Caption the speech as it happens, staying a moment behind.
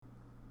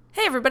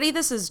Hey everybody,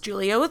 this is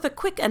Julia with a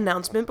quick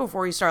announcement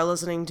before you start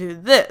listening to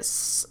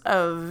this,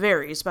 a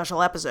very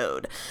special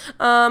episode.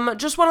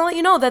 Just want to let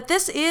you know that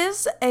this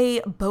is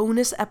a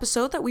bonus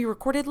episode that we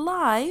recorded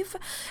live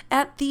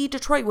at the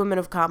Detroit Women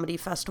of Comedy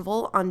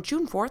Festival on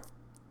June 4th,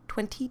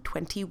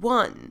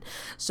 2021.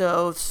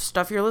 So if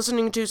stuff you're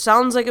listening to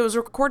sounds like it was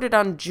recorded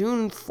on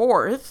June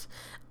 4th,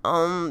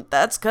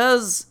 that's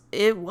because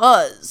it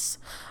was.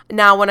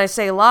 Now, when I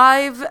say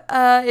live,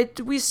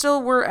 we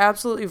still were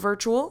absolutely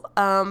virtual,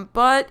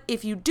 but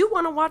if you do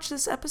want to watch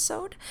this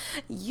episode,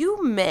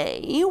 you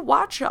may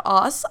watch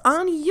us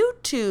on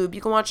YouTube.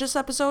 You can watch this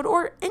episode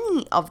or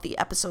any of the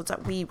episodes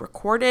that we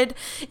recorded.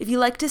 If you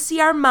like to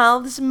see our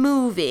mouths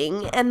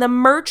moving and the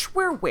merch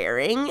we're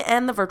wearing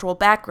and the virtual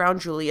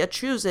background Julia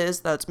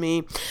chooses, that's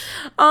me,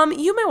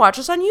 you may watch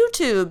us on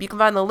YouTube. You can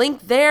find the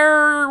link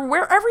there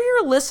wherever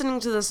you're listening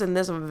to this in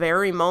this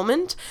very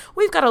moment.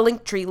 We've got a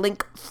Linktree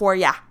link for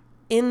ya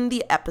in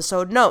the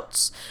episode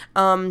notes.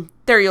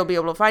 There you'll be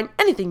able to find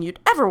anything you'd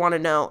ever want to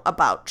know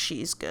about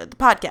She's Good, the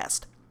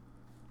podcast.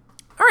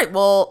 All right,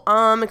 well,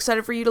 I'm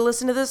excited for you to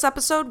listen to this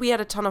episode. We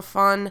had a ton of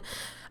fun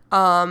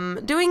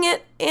doing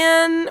it,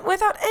 and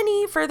without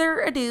any further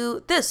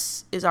ado,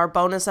 this is our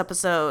bonus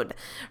episode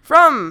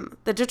from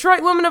the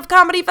Detroit Women of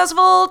Comedy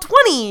Festival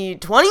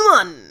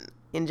 2021.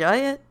 Enjoy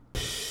it.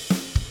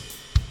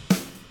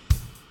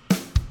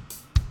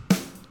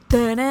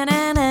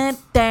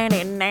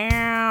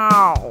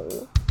 Now.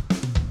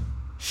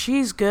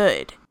 She's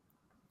good.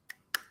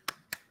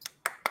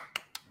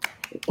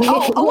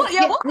 We'll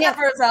clap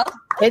for herself.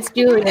 It's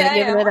Julia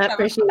giving it up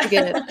for She's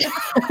Good.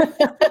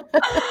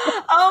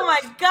 Oh my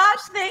gosh,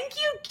 thank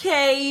you,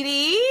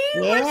 Katie.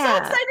 Yeah. We're so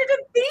excited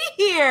to be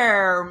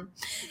here.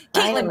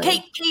 Caitlin,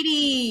 Finally.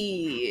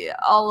 Katie,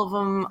 all of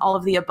them, all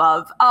of the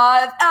above.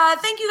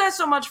 Thank you guys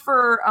so much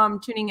for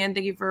tuning in.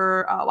 Thank you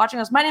for watching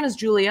us. My name is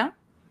Julia.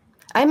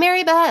 I'm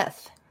Mary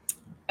Beth.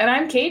 And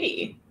I'm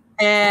Katie.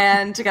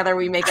 And together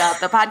we make up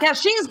the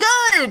podcast She's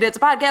Good. It's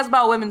a podcast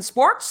about women's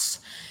sports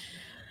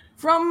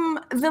from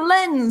the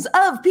lens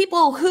of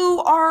people who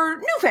are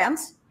new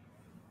fans.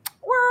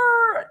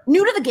 We're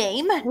new to the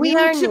game. We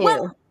are new.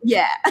 Well,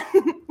 yeah.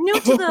 new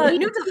to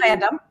the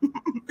fandom.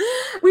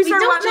 We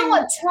started don't know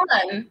a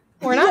ton.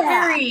 We're not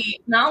Yeah. very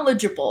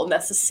knowledgeable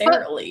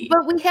necessarily.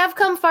 But we have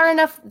come far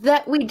enough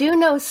that we do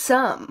know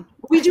some.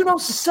 We do know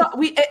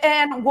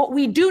and what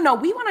we do know,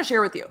 we want to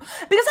share with you.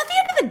 Because at the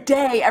end of the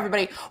day,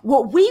 everybody,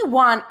 what we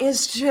want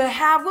is to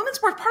have women's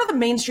sports part of the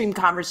mainstream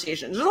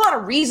conversation. There's a lot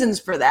of reasons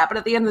for that, but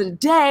at the end of the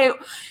day,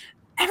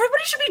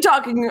 everybody should be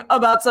talking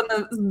about some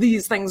of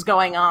these things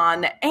going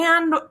on,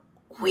 and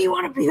we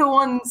want to be the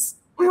ones.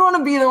 We want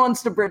to be the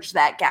ones to bridge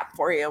that gap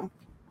for you.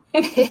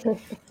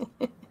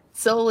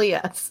 Solely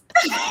us.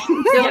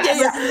 Don't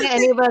listen to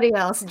anybody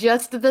else.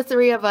 Just the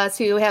three of us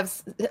who have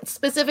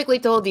specifically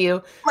told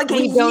you Like a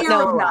we don't year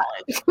know of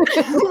knowledge.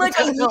 Like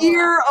a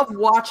year of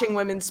watching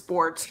women's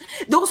sports.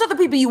 Those are the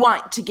people you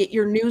want to get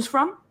your news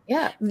from,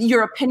 Yeah.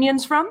 your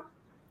opinions from,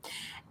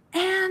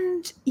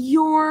 and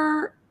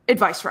your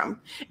advice from.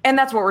 And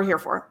that's what we're here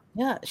for.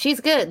 Yeah. She's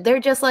good.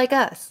 They're just like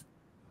us.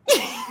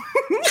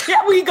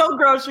 Yeah, we go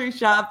grocery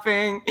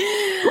shopping.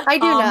 I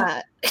do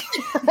not.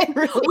 I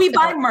really We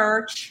buy don't.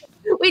 merch.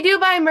 We do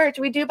buy merch.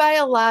 We do buy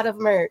a lot of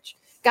merch.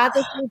 Got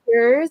the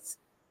t-shirts.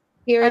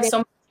 Here I it have is. so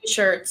many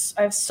t-shirts.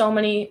 I have so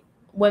many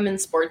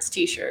women's sports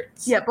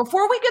t-shirts. Yeah,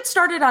 before we get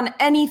started on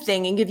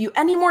anything and give you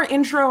any more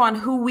intro on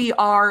who we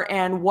are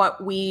and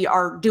what we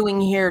are doing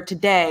here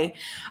today,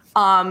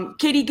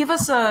 Katie, give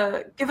us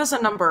a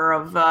number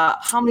of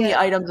how many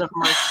items of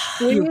merch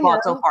you've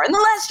bought so far in the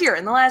last year.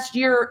 In the last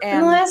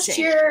change,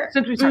 year,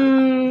 since we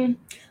started.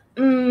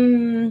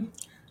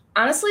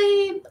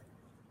 honestly,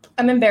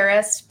 I'm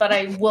embarrassed, but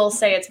I will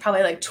say it's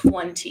probably like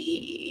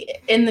 20.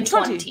 In the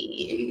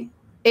 20.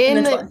 in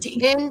the the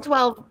 20. in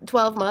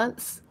 12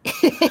 months.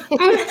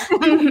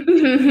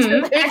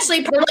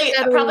 Actually,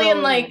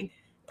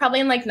 probably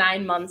in like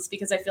 9 months,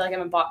 because I feel like I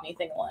haven't bought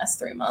anything in the last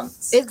 3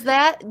 months. Is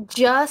that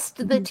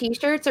just the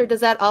t-shirts, or does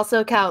that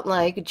also count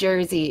like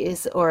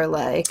jerseys or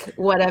like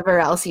whatever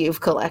else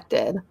you've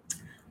collected?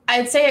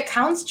 I'd say it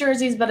counts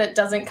jerseys, but it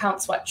doesn't count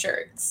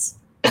sweatshirts.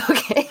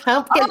 Okay,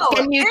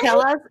 can you tell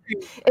us?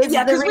 Is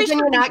Yeah, the 'cause we reason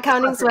should you're not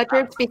counting discuss it.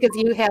 sweatshirts because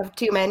you have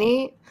too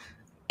many?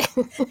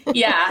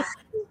 Yeah.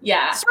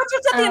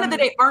 Sweatshirts at the end of the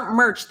day aren't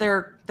merch;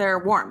 they're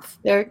warmth.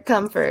 Their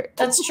comfort.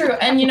 That's true.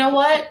 And you know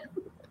what?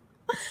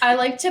 I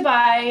like to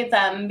buy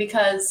them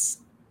because,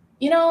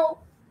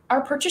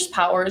 our purchase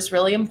power is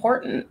really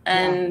important.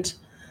 And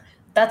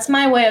that's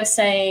my way of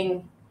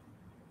saying,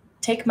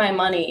 take my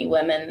money,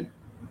 women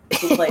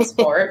who play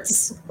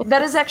sports.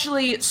 That is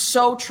actually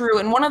so true.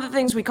 And one of the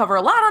things we cover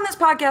a lot on this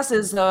podcast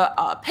is the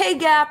pay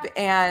gap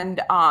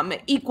and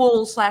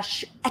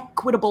equal/equity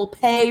equitable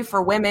pay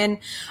for women.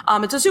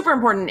 It's a super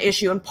important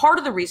issue, and part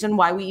of the reason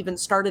why we even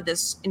started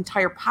this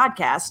entire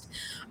podcast.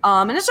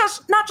 And it's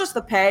just not just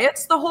the pay;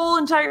 it's the whole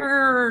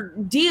entire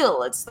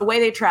deal. It's the way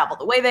they travel,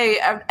 the way they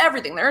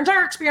everything, their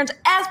entire experience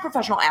as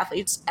professional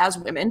athletes, as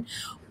women.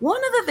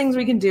 One of the things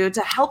we can do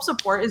to help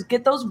support is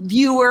get those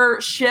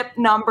viewership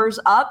numbers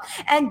up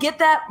and get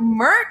that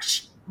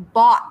merch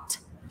bought.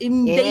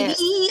 Baby.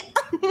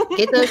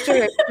 Get those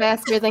shirts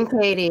faster than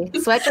Katie.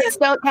 Sweatshirts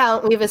don't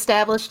count. We've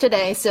established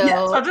today. So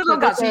sweatshirts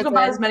don't count. So you can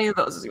buy as many of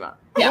those as you want.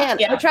 Yeah.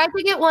 I tried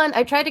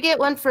to get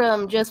one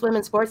from Just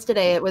Women's Sports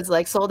today. It was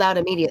like sold out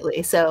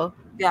immediately. So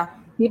yeah,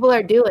 people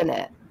are doing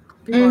it.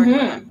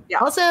 Yeah.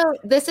 Also,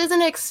 this is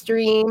an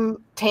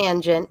extreme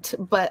tangent,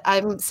 but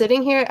I'm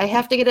sitting here. I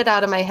have to get it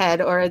out of my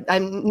head, or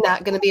I'm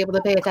not going to be able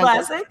to pay attention.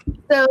 Classic.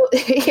 So,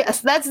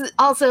 yes, that's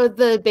also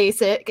the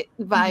basic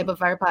vibe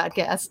of our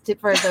podcast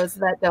for those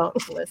that don't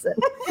listen.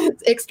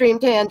 It's extreme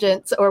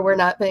tangents, or we're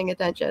not paying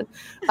attention.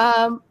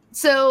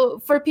 So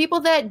for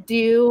people that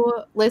do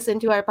listen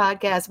to our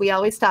podcast, we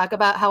always talk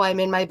about how I'm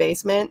in my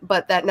basement,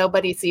 but that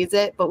nobody sees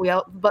it.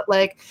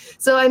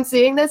 So I'm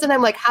seeing this and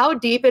I'm like, how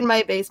deep in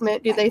my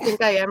basement do they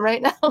think I am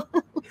right now?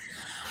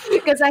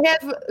 Because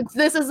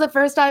this is the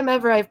first time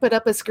ever I've put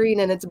up a screen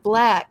and it's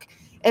black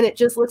and it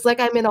just looks like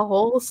I'm in a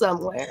hole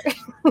somewhere.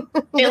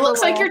 It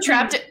looks like you're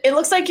trapped. It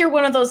looks like you're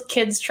one of those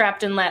kids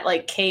trapped in that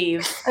like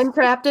cave. I'm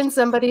trapped in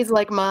somebody's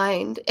like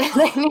mind. And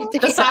I need to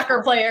the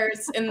soccer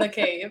players in the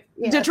cave.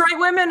 Yes. Detroit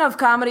Women of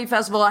Comedy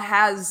Festival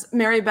has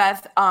Mary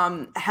Beth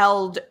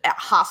held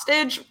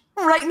hostage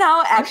right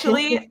now.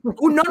 Actually,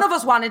 none of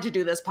us wanted to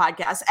do this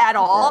podcast at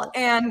all,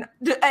 and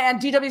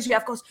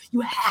DWCF goes, "You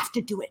have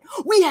to do it.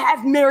 We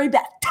have Mary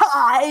Beth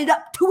tied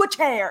up to a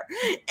chair,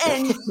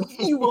 and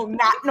you will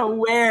not know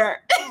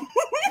where."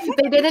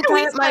 They didn't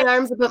tie up my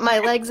arms, but my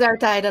legs are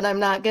tied, and I'm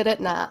not good at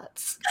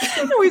knots.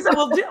 We said,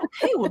 "We'll do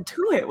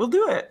it. We'll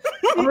do it."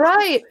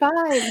 Right,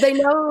 fine. They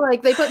know,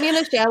 like, they put me in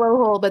a shallow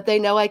hole, but they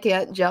know I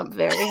can't jump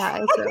very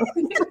high. So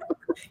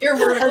You're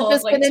vertical. I've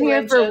just like been in 2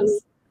 here for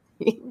inches.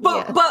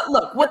 But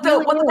look, what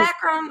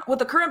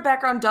the current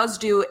background does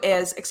do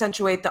is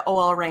accentuate the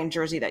OL Reign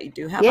jersey that you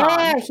do have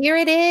on. Here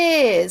it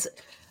is.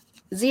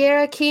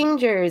 Zierra King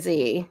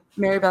jersey.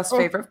 Mary Beth's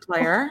favorite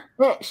player.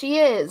 She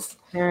is.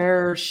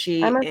 There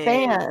she I'm a is.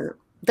 fan.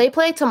 They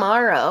play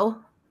tomorrow.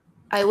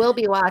 I will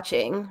be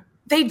watching.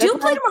 They do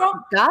play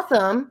tomorrow.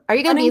 Gotham. Are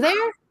you going to be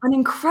there? An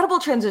incredible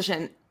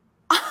transition.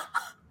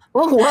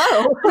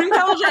 Whoa.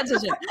 Incredible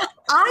transition.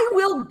 I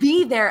will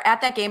be there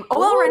at that game.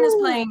 OL Reign is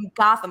playing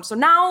Gotham. So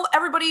now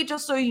everybody,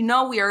 just so you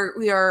know, we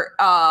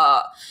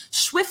are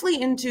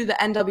swiftly into the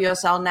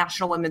NWSL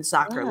National Women's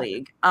Soccer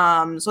League.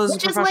 So this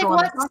Which is is like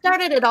what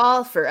started it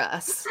all for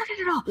us. Started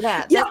it all.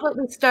 Yeah, that's what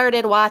we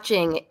started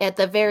watching at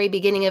the very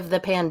beginning of the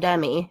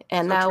pandemic,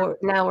 and now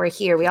we're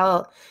here. We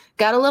all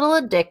got a little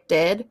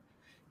addicted.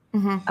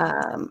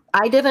 Mm-hmm.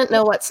 I didn't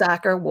know what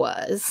soccer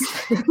was.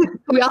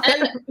 We all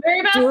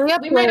Mary Beth, Julia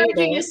we might argue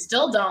played you it.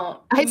 still don't.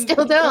 I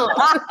still don't,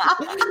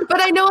 but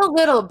I know a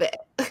little bit.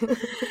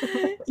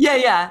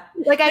 Yeah.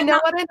 Like I know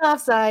what an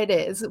offside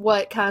is,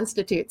 what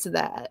constitutes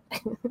that.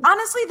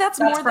 Honestly, that's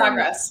more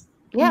progress.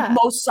 Yeah,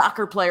 most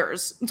soccer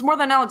players. It's more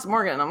than Alex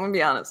Morgan. I'm gonna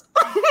be honest.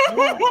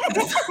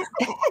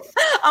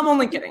 I'm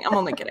only kidding.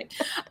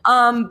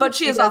 But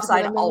she is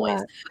offside always.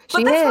 But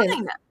She that's is.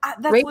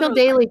 fine. Rachel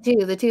Daly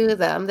too. The two of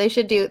them. They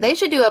should do a podcast. They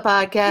should do a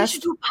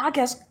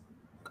podcast.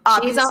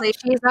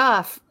 She's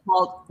off.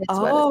 Called, That's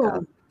what it's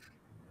called.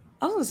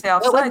 I was gonna say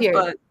What was offside,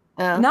 yours?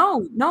 but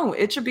no,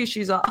 it should be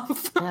she's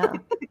off. Yeah.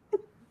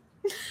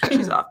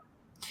 She's off.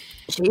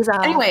 She's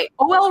off. Anyway,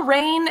 OL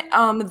Reign,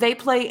 they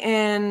play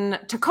in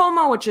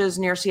Tacoma, which is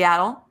near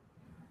Seattle.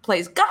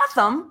 Plays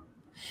Gotham.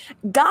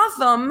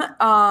 Gotham,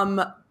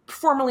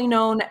 formerly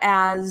known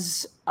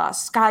as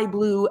Sky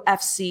Blue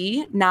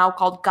FC, now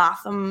called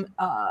Gotham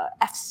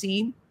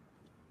FC.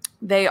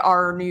 They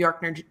are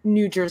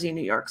New Jersey,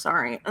 New York.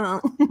 Sorry, and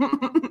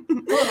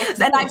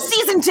I have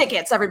season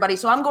tickets, everybody.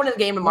 So I'm going to the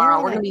game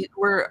tomorrow.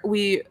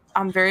 Yeah.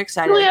 I'm very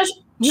excited. Julia,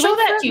 show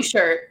that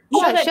T-shirt.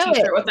 Show that show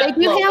T-shirt it. with that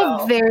They do logo.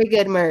 have very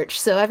good merch,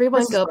 so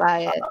everyone go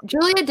buy it.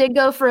 Julia did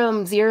go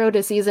from 0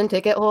 to season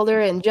ticket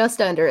holder in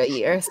just under a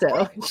year,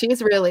 so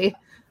she's really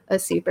a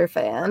super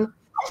fan.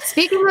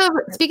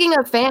 Speaking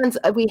of fans,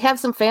 we have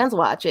some fans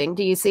watching.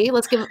 Do you see?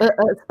 Let's give a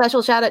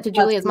special shout out to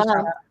Julia's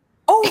mom.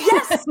 Oh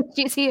yes,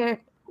 She's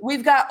here.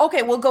 we've got.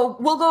 Okay, we'll go.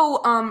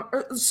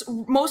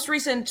 Most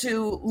recent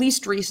to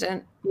least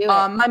recent. Do it.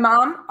 My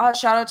mom.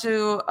 Shout out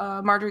to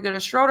Marjorie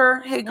Goodis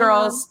Schroeder. Hey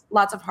girls,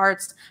 lots of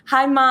hearts.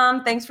 Hi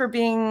mom, thanks for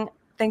being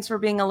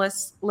a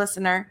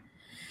listener.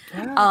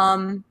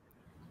 Yeah.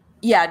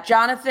 Yeah,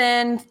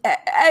 Jonathan,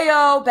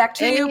 Ayo, back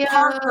to you, Ayo.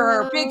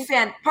 Parker, big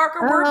fan.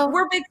 Parker,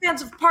 we're big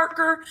fans of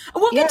Parker.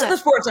 And we'll get to the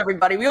sports,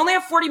 everybody. We only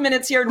have 40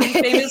 minutes here, and we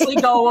famously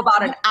go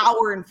about an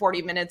hour and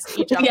 40 minutes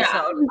each episode.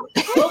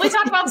 Yeah. Will we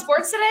talk about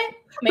sports today?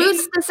 Maybe.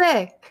 Who's to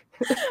say?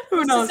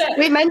 Who knows?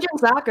 We mentioned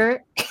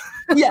soccer.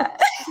 Yeah.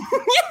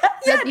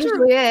 That's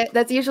usually it.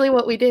 That's usually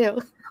what we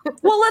do.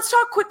 Well, let's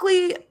talk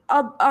quickly.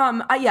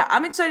 Yeah,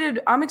 I'm excited.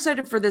 I'm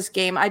excited for this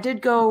game. I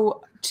did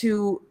go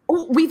to.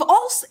 We've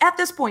all at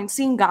this point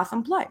seen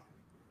Gotham play.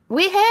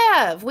 We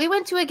have. We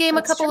went to a game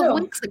That's a couple true.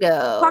 of weeks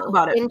ago. Talk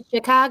about it. In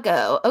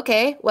Chicago.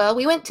 Okay, well,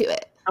 we went to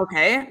it.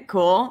 Okay,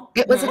 cool.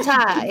 It was a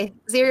tie,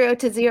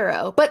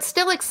 0-0, but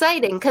still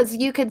exciting because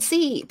you could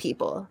see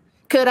people.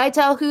 Could I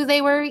tell who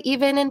they were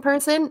even in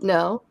person?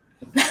 No.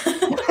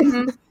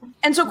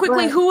 And so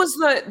quickly, Right. who was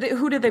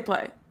who did they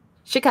play?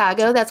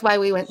 Chicago. That's why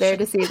we went there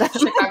to see them.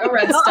 Chicago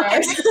Red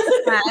Stars.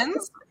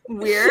 Friends.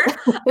 Weird.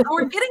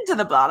 We're getting to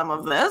the bottom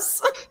of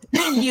this.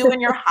 You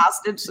and your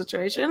hostage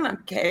situation.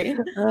 Okay.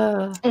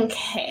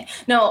 Okay.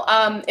 No,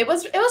 it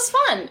was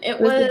fun. It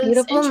was a was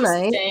beautiful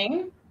night.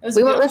 interesting. It was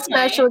We a went with beautiful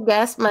night. special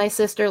guest, my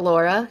sister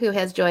Laura, who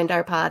has joined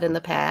our pod in the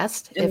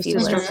past. If you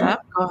Sister listen.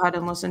 Pep, go ahead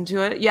and listen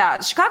to it.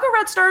 Yeah, Chicago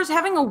Red Stars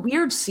having a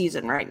weird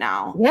season right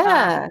now.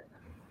 Yeah.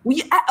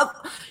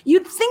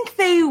 You'd think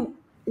they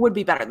would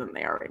be better than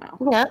they are right now.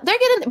 Yeah, they're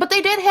getting, but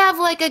they did have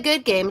like a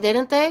good game,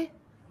 didn't they?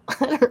 I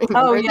don't remember.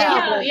 Oh, They yeah.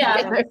 had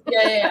Yeah, one.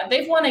 yeah.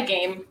 They've won a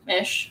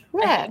game-ish. I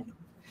Yeah. think.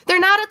 They're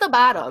not at the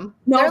bottom.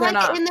 No, they're they're like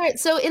not. in there.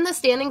 So in the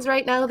standings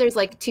right now, there's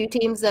like 2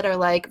 teams that are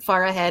like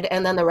far ahead,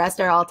 and then the rest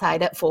are all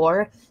tied at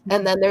 4.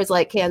 And then there's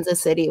like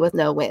Kansas City with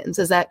no wins.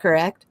 Is that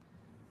correct?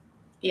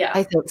 Yeah.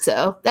 I think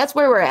so. That's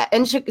where we're at.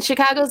 And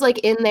Chicago's like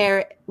in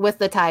there with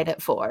the tied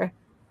at 4.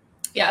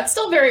 Yeah, it's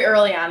still very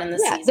early on in the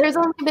Yeah, season. there's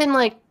only been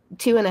like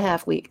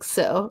 2.5 weeks.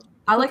 So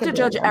I like Look to at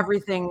judge them.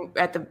 everything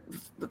at the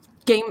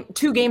game.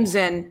 2 games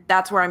in,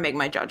 that's where I make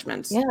my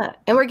judgments. yeah,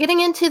 and we're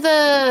getting into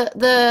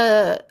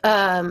the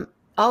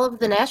all of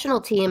the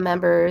national team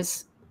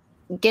members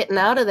getting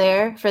out of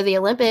there for the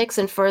Olympics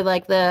and for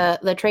like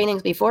the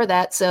trainings before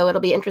that. So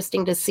it'll be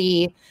interesting to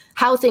see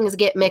how things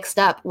get mixed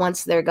up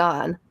once they're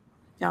gone.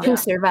 Yeah. Who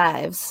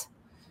survives?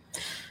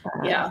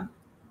 Yeah.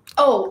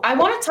 Oh, I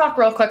want to talk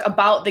real quick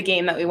about the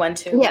game that we went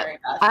to. Yeah, Mary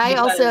Beth, I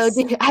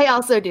because-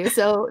 also do.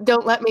 So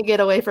don't let me get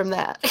away from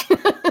that.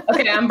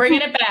 Okay, I'm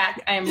bringing it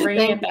back. I am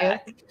bringing Thank it you.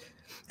 back.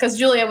 Because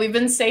Julia, we've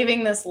been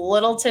saving this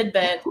little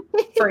tidbit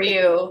for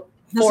you.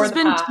 This for has the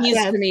been pod. teased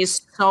Yes. to me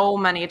so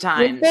many We've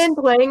times. been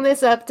playing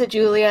this up to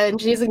Julia,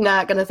 and she's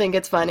not going to think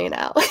it's funny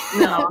now.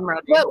 No, I'm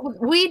ready. But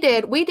we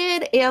did,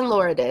 and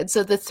Laura did.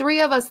 So the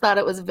 3 of us thought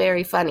it was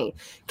very funny.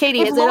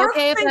 Katie, If is it Laura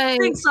okay if I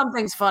thinks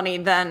something's funny,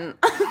 then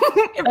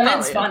And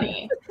it's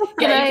funny.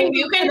 Yeah,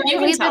 you can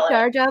lead the tell it.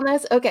 charge on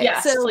this? Okay,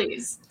 Yes, so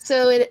please.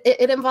 So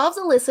it involves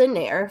Alyssa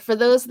Nair. For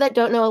those that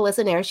don't know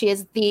Alyssa Nair, she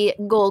is the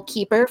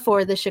goalkeeper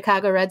for the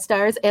Chicago Red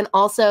Stars and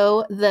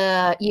also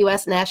the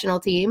U.S. national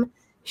team.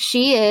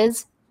 She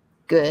is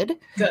good,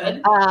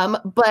 Good.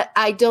 but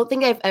I don't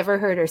think I've ever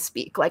heard her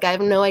speak. Like I have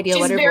no idea She's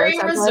what her very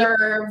voice sounds like.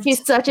 reserved.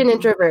 She's such an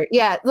introvert.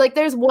 Yeah, like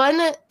there's one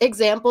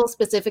example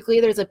specifically.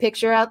 There's a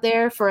picture out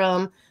there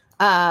from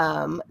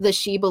the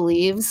She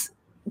Believes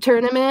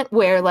tournament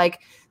where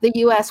like the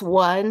U.S.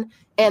 won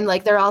and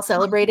like they're all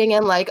celebrating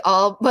and like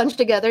all bunched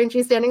together and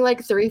she's standing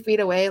like 3 feet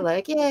away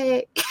like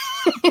yay.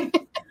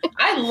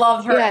 I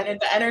love her Yeah, and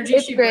the energy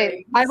It's she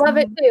great. brings. I love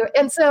it too.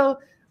 And so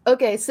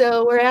okay,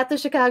 so we're at the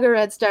Chicago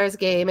Red Stars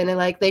game and then,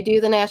 like they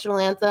do the national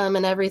anthem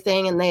and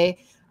everything and they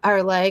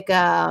are like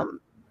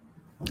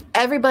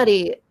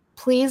everybody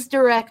please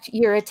direct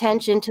your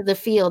attention to the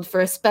field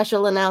for a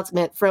special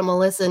announcement from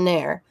Alyssa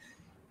Nair.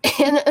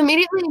 And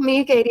immediately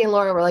me, Katie, and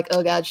Laura were like,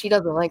 oh God, she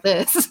doesn't like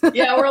this.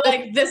 Yeah, we're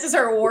like, this is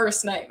her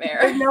worst nightmare.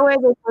 There's no way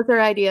this was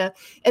her idea.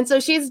 And so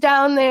she's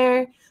down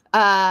there.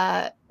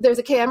 There's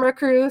a camera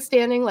crew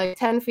standing like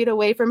 10 feet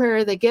away from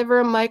her. They give her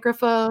a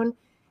microphone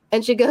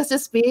and she goes to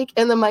speak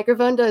and the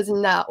microphone does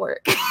not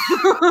work.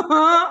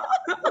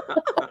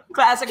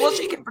 Classic. Well,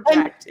 she can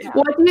project. Yeah.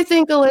 What do you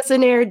think Alyssa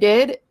Nair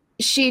did?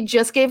 She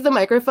just gave the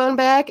microphone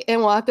back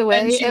and walked away.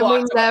 And she we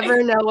walked away.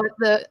 never know what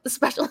the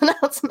special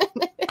announcement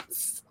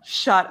is.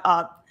 Shut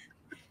up.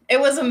 It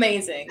was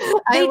amazing. I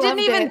They didn't loved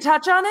even it.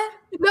 touch on it?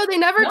 No, they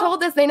never No.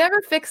 told us. They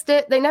never fixed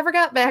it. They never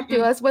got back to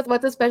Mm-mm. us with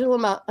what the special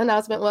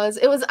announcement was.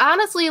 It was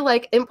honestly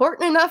like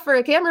important enough for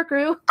a camera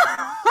crew.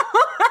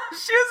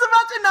 She was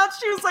about to announce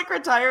she was like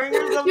retiring or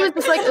She was something.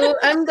 just like, "Oh,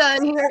 I'm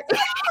done here."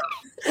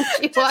 And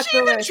she Did walked she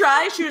even away.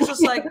 try? She was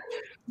just like,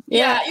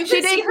 Yeah, you She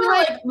could see did her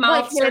like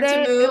mouth start hit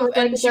to it move, looked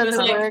and it she was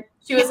doesn't like, work.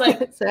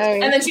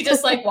 sorry, and then she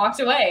just like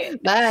walked away.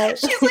 Bye.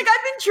 she's like,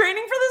 I've been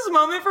training for this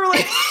moment for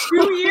like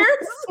 2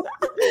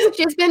 years.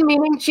 She's been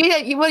meaning.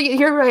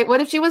 You're right. What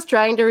if she was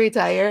trying to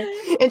retire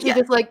and she Yeah.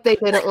 just like they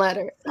didn't let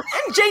her?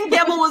 And Jane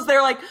Gamble was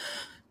there like,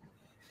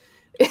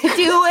 Do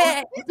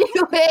it.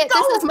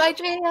 This is my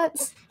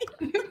chance.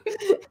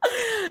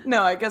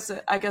 no, I guess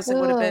it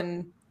would have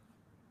been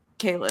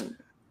Kaylin.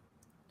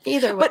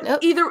 Either way. But Nope.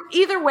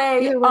 either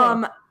way, Either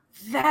way.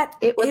 that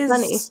It was is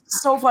funny.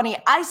 so funny.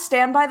 I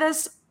stand by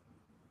this.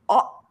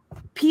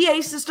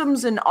 PA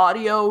systems and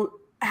audio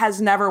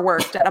has never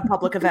worked at a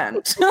public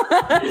event. Who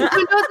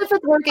knows if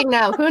it's working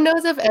now? Who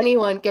knows if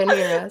anyone can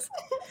hear us?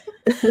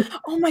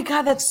 Oh my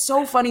god, that's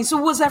so funny. So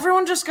was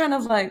everyone just kind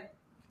of like,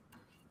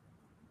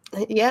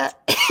 Yeah.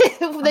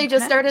 They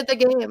just started the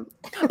game.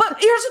 But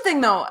here's the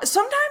thing, though.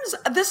 Sometimes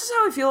this is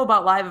how I feel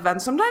about live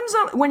events. Sometimes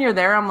when you're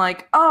there, I'm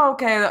like, oh,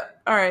 okay,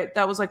 all right,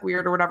 that was like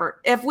weird or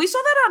whatever. If we saw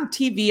that on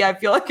TV, I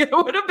feel like it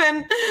would have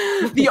been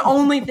the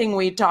only thing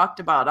we talked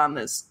about on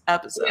this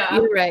episode. Yeah.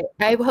 You're right.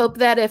 I hope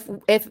that if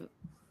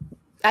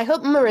I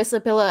hope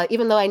Marissa Pilla,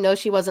 even though I know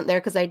she wasn't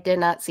there because I did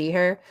not see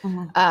her,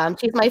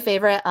 she's my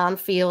favorite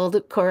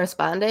on-field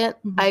correspondent.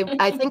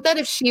 I think that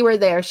if she were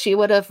there, she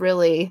would have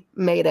really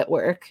made it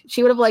work.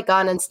 She would have like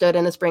gone and stood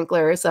in a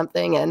sprinkler or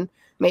something and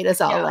made us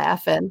all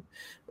laugh, and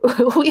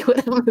we would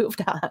have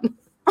moved on.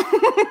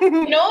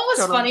 You know what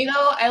was funny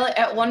though?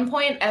 At one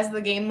point as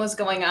the game was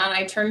going on,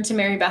 I turned to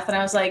Mary Beth and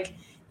I was like,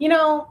 you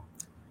know,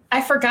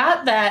 I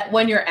forgot that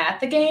when you're at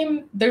the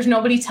game, there's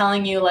nobody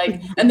telling you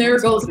like, and there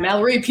goes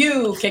Mallory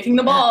Pugh kicking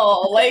the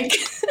ball, like,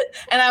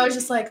 and I was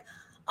just like,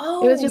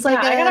 oh, it was just like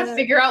I gotta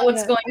figure out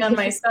what's going on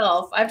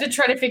myself. I have to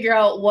try to figure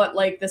out what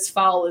like this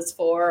foul is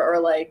for, or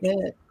like,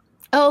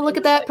 oh, look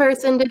at that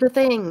person did the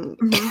thing.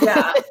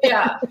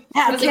 Yeah.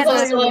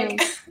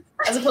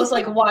 As opposed to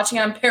like watching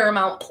on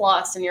Paramount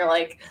Plus, and you're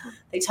like,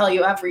 they tell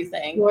you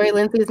everything. Lori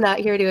Lindsay's not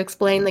here to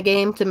explain the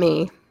game to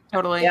me.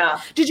 Totally. Yeah.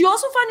 Did you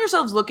also find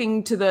yourselves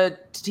looking to the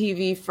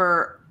TV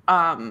for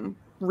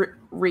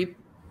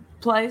replays?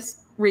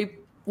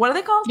 What are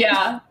they called?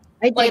 Yeah.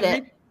 I did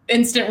it.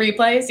 Instant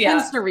replays. Yeah.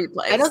 Instant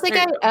replays. I don't think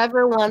I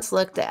ever once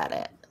looked at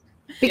it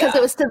because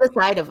it was to the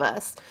side of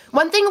us.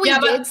 One thing we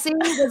did see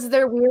was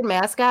their weird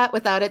mascot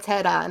without its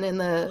head on in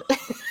the.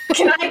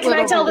 Can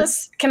I tell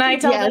this? Can I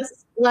tell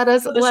this? Let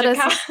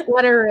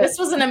her. This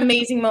was an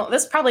amazing moment.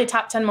 This is probably a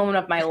top 10 moment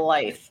of my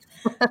life.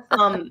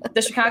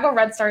 The Chicago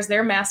Red Stars,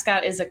 their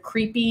mascot is a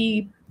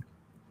creepy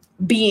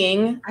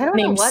being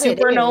named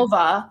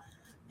Supernova.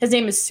 His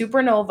name is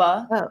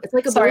Supernova. Oh, it's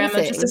like a sorry, I'm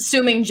just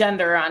assuming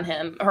gender on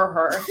him or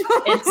her.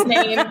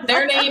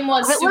 Their name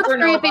was it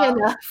Supernova. Creepy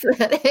enough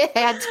that it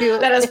had to.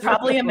 That is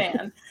probably a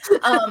man.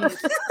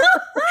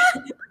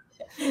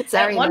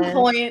 Sorry,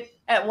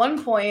 at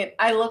one point,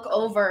 I look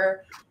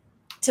over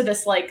to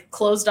this like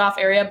closed off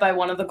area by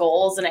one of the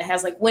goals, and it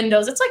has like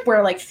windows. It's like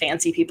where like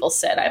fancy people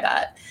sit, I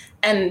bet.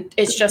 And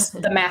it's just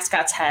the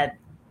mascot's head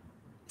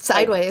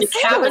sideways, like,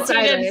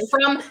 decapitated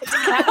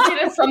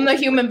from the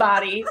human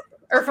body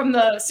or from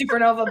the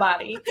Supernova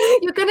body.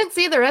 You couldn't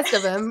see the rest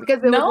of him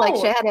because it was like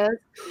shadows.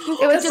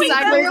 It was just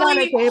sideways on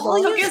a table.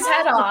 He took his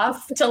head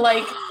off to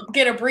like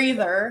get a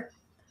breather,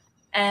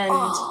 and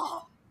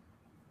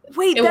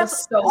wait,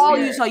 that's so all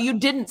weird. You saw. You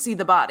didn't see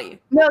the body.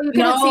 No, you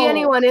couldn't see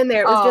anyone in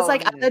there. It was just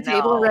like on the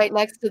table right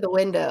next to the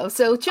window.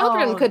 So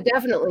children could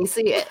definitely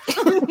see it.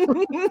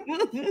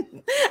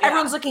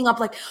 Everyone's looking up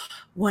like,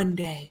 one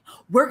day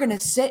we're going to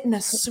sit in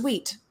a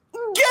suite.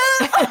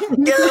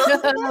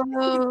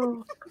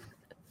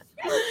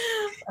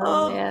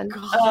 Oh man.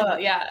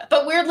 Yeah.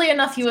 But weirdly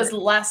enough, he was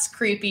less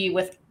creepy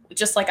with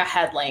just like a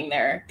head laying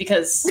there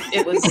because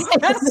it was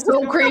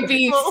so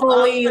creepy,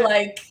 fully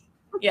like,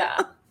 yeah.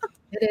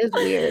 It is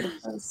weird.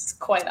 It's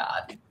quite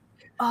odd.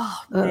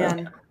 Oh,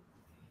 man.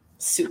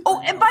 Super. Oh,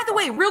 and by the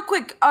way, real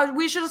quick,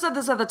 we should have said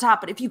this at the top,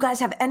 but if you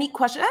guys have any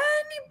questions,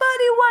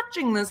 anybody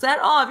watching this at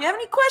all, if you have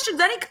any questions,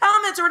 any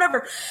comments or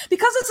whatever,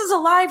 because this is a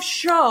live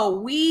show,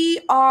 we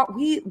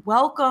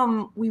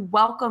welcome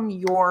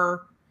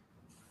your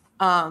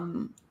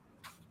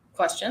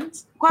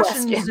questions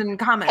and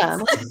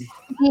comments.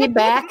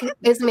 Feedback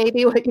is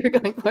maybe what you're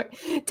going for.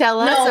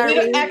 Tell us. No, we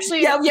don't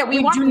actually.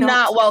 We do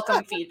not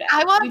welcome feedback.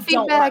 I want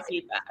feedback.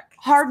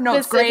 Hard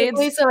notes,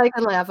 grades, so I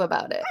can laugh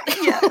about it.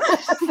 Yeah.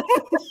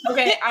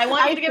 Okay, I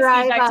want you to give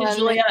feedback to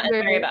Julia and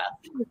Mary Beth.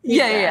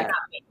 Yeah.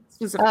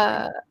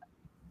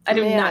 I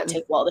do not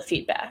take well to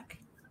feedback.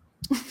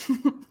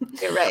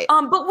 You're right.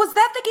 But was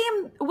that the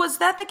game? Was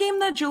that the game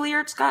that Julia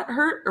Ertz got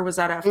hurt, or was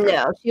that after?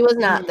 No, she was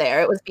not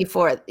there. It was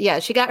before. Yeah,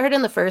 she got hurt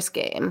in the first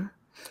game.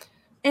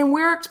 And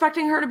we're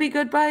expecting her to be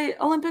good by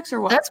Olympics,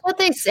 or what? That's what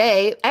they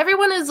say.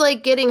 Everyone is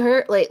like getting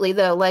hurt lately,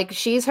 though. Like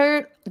she's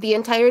hurt. The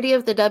entirety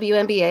of the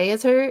WNBA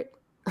is hurt.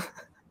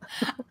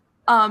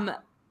 Now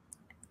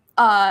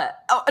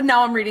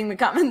I'm reading the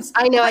comments.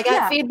 I know. I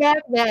got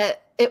feedback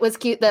that it was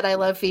cute that I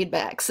love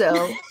feedback,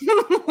 so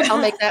I'll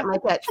make that my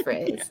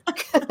catchphrase.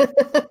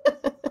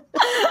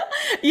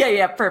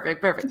 Yeah,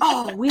 perfect.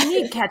 Oh, we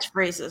need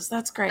catchphrases.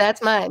 That's great.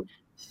 That's mine.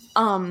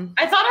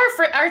 I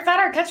thought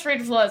our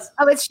catchphrase was.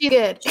 Oh, it's she's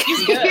good.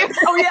 She's good.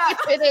 Oh yeah,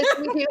 it is.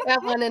 We do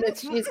have one, and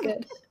it's she's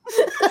good.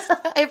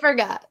 I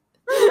forgot.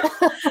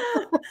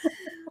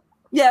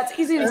 Yeah, it's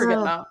easy to forget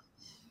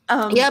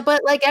though. Yeah,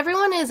 but like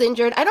everyone is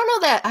injured. I don't know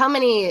that how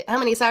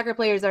many soccer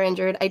players are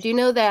injured. I do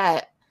know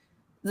that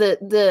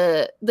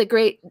the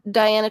great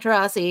Diana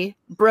Taurasi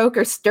broke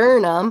her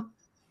sternum.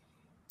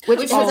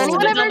 Which has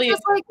anyone ever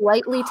just like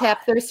lightly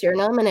tapped their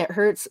sternum and it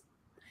hurts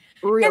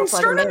real? And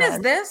sternum is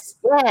this?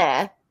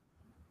 Yeah.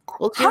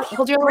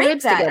 Hold your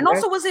ribs together. And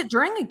also, was it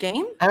during a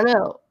game? I don't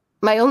know.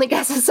 My only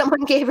guess is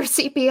someone gave her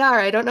CPR.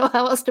 I don't know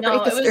how else to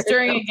break the sternum. No, it was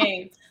during a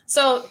game.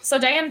 So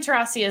Diana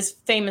Taurasi is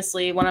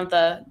famously one of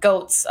the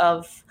goats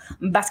of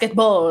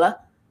basketball.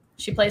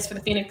 She plays for the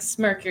Phoenix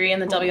Mercury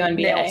in the My WNBA.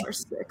 nails are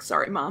sick.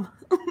 Sorry, Mom.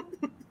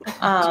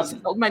 Just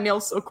held my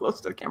nails so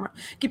close to the camera.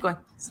 Keep going.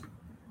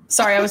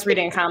 Sorry, I was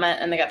reading a comment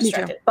and they got Me too.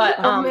 distracted. But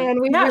Oh man,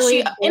 we yeah,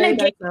 really she in a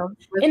game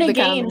in a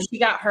game she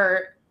got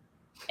hurt,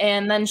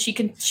 and then she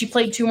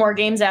played 2 more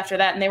games after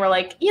that, and they were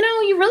like, you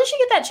really should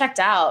get that checked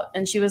out,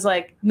 and she was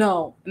like,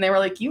 no, and they were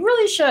like, you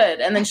really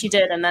should, and then she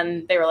did, and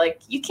then they were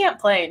like, you can't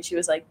play, and she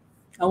was like,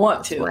 I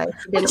want to. But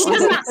she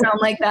does not sound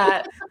like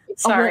that.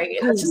 Sorry,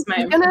 that's just my.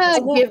 I'm gonna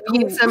give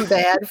you some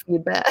bad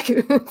feedback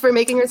for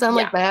making her sound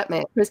like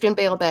Batman, Christian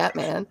Bale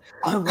Batman.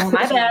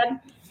 My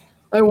bad.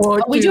 I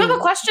want. We do have a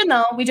question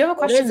though. We do have a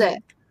question. What is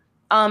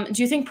it?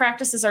 Do you think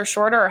practices are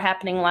shorter or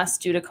happening less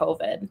due to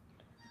COVID?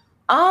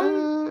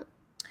 That's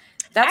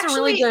actually, a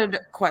really good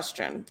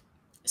question.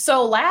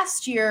 So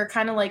last year,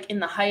 kind of like in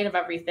the height of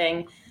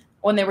everything,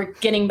 when they were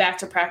getting back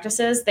to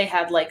practices, they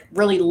had like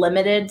really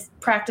limited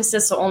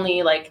practices, so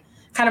only like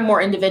kind of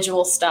more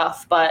individual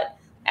stuff. But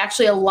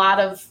actually, a lot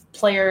of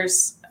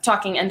players,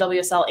 talking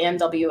NWSL and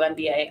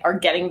WNBA, are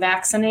getting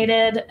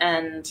vaccinated,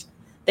 and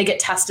they get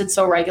tested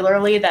so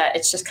regularly that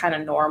it's just kind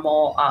of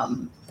normal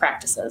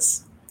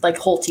practices, like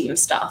whole team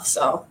stuff.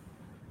 So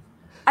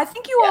I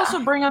think you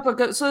also bring up a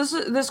good. So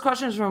this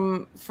question is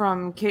from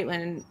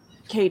Caitlin,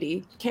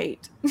 Kate.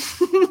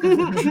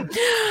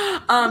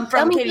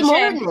 From Katie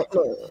Shea.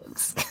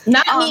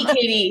 Not me,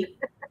 Katie.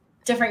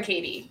 Different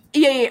Katie.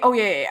 Yeah. Oh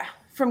yeah.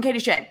 From Katie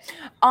Shea.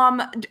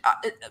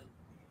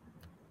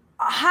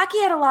 Hockey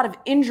had a lot of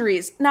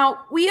injuries.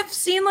 Now, we have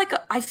seen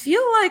I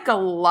feel like a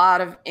lot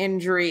of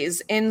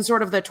injuries in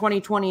sort of the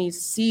 2020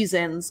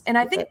 seasons. And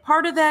I think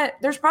part of that,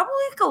 there's probably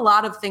a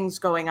lot of things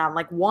going on.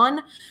 Like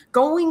one,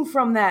 going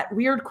from that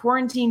weird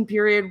quarantine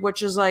period,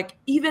 which is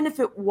even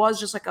if it was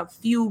just a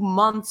few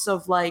months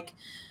of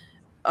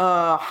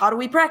how do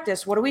we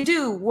practice? What do we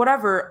do?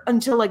 Whatever,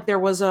 until there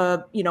was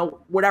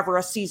whatever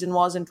a season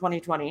was in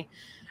 2020.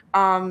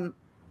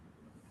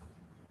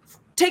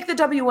 Take the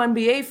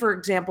WNBA, for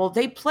example.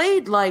 They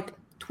played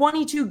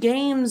 22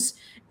 games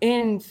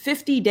in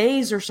 50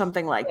 days or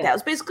something like that. It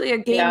was basically a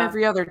game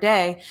every other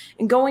day.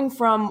 And going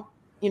from,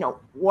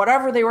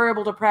 whatever they were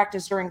able to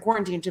practice during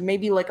quarantine to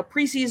maybe a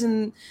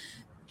preseason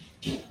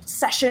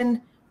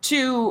session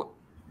to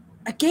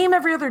a game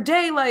every other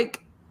day, I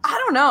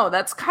don't know.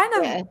 That's kind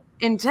of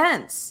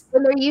intense.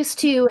 When they're used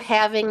to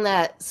having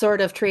that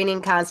sort of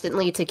training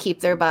constantly to keep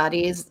their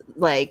bodies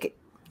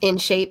in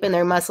shape and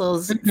their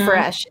muscles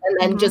fresh, and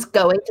then just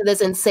going to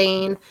this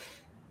insane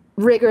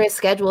rigorous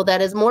schedule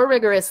that is more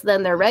rigorous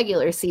than their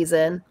regular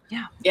season.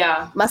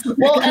 Yeah. Must have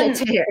been a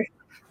tear.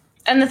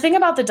 And the thing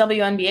about the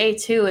WNBA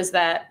too is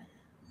that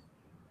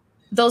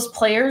those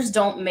players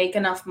don't make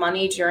enough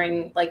money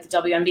during the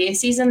WNBA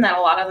season, that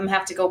a lot of them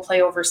have to go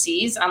play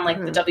overseas on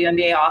the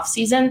WNBA off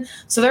season.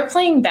 So they're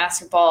playing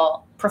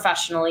basketball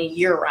professionally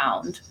year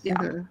round.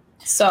 Yeah.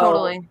 So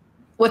totally.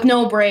 With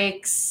no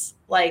breaks,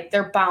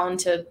 they're bound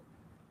to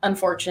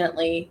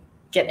unfortunately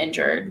get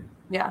injured.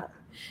 Yeah.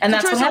 And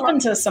that's what happened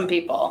to some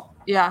people.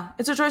 Yeah.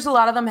 It's a choice a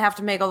lot of them have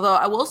to make. Although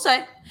I will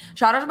say,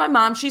 shout out to my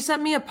mom. She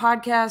sent me a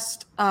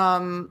podcast,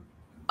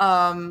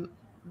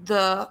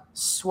 the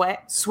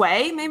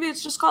Sway, maybe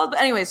it's just called.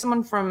 But anyway,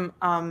 someone from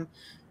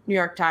New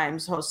York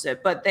Times hosted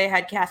it. But they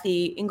had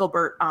Kathy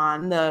Engelbert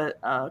on, the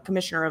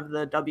commissioner of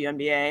the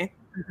WNBA.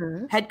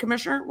 Head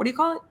commissioner? What do you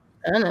call it?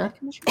 I don't know.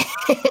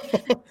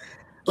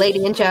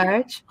 Lady in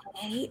charge.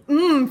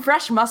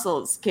 Fresh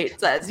muscles, Kate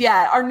says.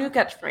 Yeah, our new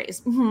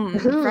catchphrase.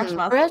 Fresh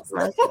muscles.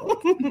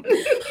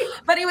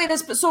 But anyway,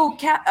 let's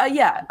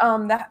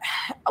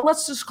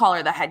just call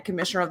her the head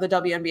commissioner of the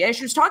WNBA.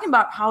 She was talking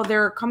about how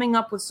they're coming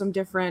up with some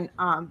different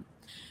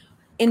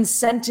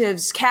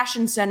incentives, cash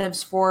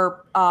incentives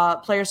for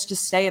players to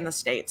stay in the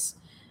States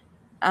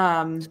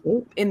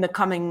in the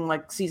coming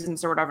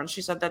seasons or whatever. And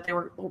she said that they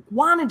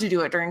wanted to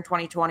do it during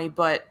 2020,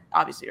 but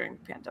obviously during the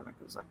pandemic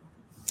it was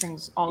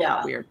things all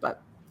got weird.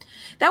 But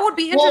that would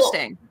be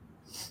interesting.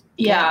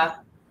 Yeah.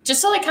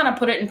 Just to kind of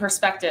put it in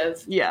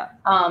perspective. Yeah.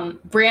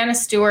 Brianna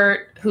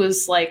Stewart,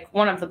 who's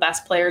one of the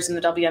best players in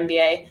the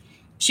WNBA,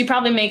 she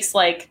probably makes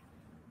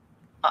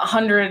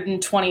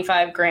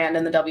 $125,000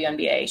 in the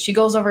WNBA. She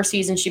goes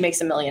overseas and she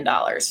makes $1 million.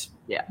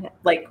 Yeah.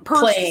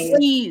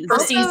 Playing per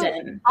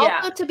season.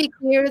 Also, to be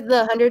clear,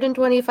 the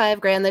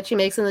 $125,000 that she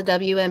makes in the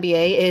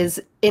WNBA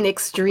is an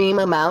extreme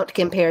amount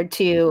compared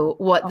to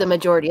what the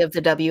majority of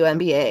the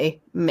WNBA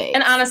makes.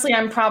 And honestly,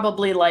 I'm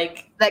probably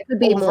that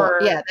could be more.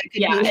 Yeah, that could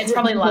be it's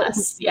probably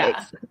less.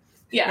 Yeah.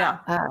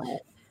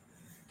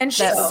 And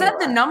she said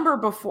the number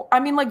before. I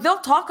mean, they'll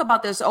talk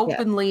about this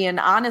openly and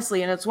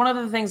honestly, and it's one of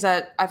the things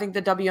that I think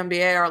the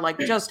WNBA are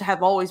just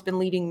have always been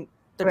leading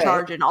the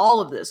charge in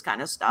all of this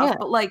kind of stuff.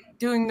 But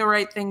doing the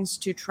right things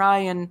to try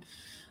and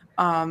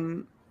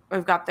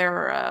we've got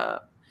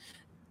their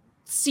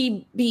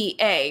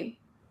CBA.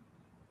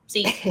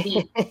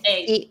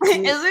 CBA.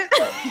 Is it?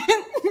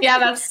 Yeah,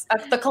 that's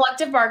the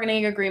collective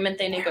bargaining agreement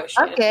they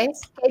negotiated. Okay.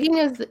 Katie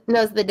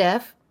knows the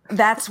def.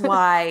 That's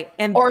why.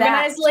 And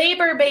Organized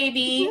labor,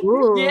 baby.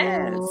 Ooh.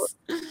 Yes.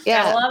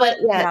 Yeah, I love but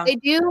it. yeah, they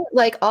do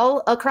like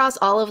all across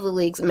all of the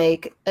leagues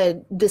make a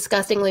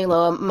disgustingly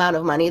low amount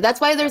of money.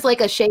 That's why there's like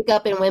a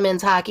shakeup in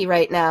women's hockey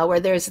right now, where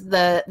there's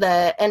the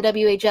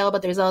NWHL,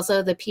 but there's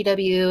also the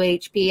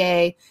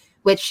PWHPA,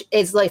 which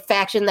is like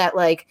faction that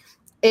like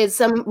is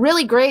some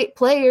really great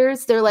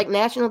players. They're like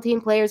national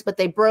team players, but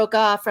they broke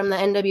off from the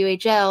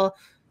NWHL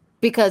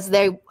because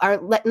they are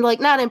like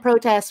not in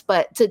protest,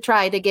 but to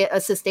try to get a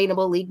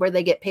sustainable league where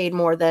they get paid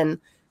more than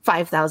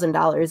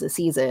 $5,000 a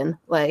season.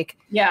 Like,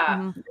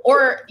 Yeah.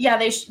 Or yeah,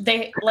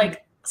 they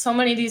like so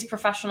many of these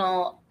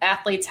professional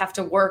athletes have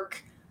to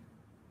work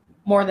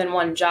more than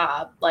one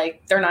job.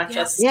 Like they're not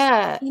just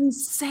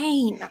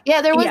Insane.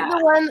 Yeah, there was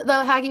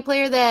the hockey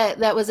player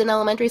that was an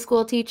elementary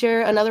school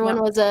teacher. Another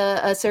one was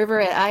a server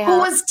at IHOP. Who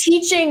was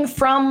teaching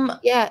from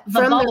the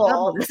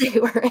bubble they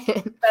were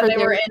in. That they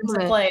were in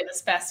to play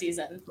this past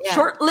season. Yeah.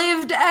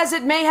 Short-lived as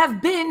it may have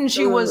been,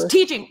 she was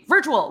teaching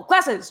virtual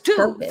classes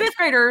to fifth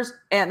graders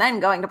and then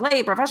going to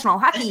play professional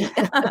hockey.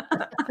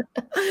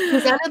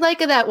 It sounded like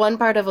that one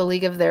part of A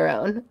League of Their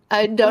Own.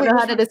 I don't know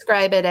how to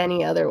describe it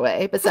any other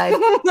way besides.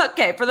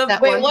 Okay, for the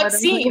what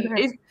scene?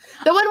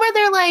 The one where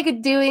they're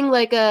like doing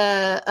like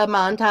a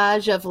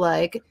montage of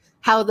like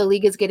how the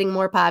league is getting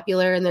more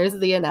popular, and there's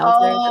the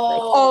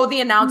announcer.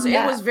 The announcer.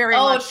 Yeah. It was very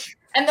much.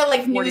 And the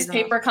like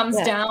newspaper comes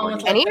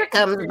down. And here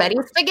comes Betty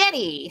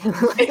Spaghetti.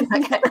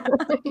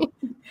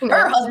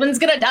 Her husband's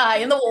gonna die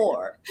in the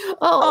war.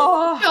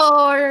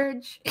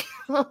 George.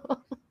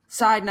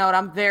 Side note,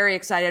 I'm very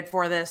excited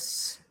for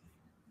this.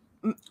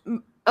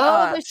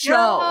 The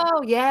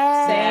show.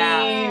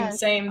 Yeah.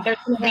 Same. There's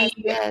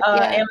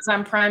the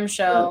Amazon Prime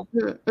show.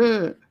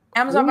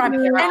 Amazon Prime.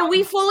 And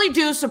we fully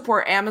do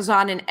support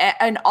Amazon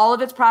and all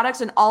of its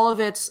products and all of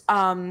its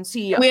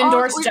CEOs. We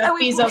endorse Jeff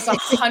Bezos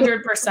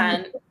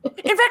 100%.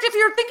 In fact, if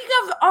you're thinking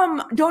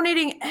of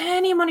donating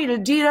any money to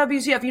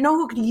DWCF, you know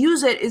who could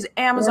use it is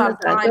Amazon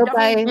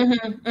Prime.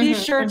 Be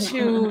sure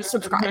to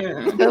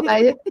subscribe.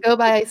 Go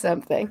buy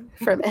something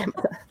from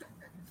Amazon.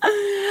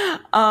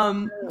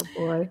 Oh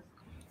boy.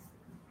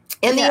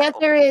 And the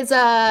answer is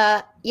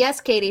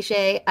yes, Katie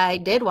Shea. I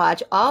did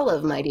watch all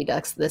of Mighty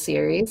Ducks the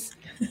series.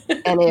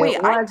 And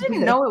I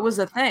didn't know it was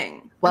a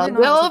thing. Well,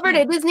 go over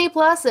to Disney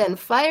Plus and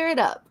fire it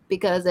up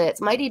because it's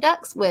Mighty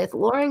Ducks with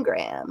Lauren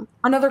Graham.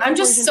 I'm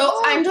just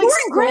so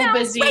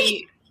busy.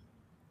 Right.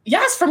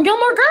 Yes, from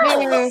Gilmore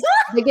Girls.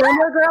 The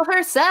Gilmore Girl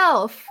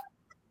herself.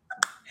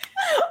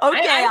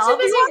 Okay, I'll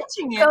be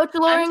watching it. Coach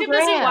Lauren I'm too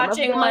Graham busy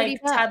watching like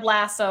Ted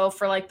Lasso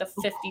for like the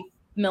 50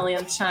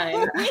 millionth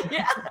time.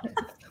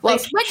 Well,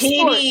 like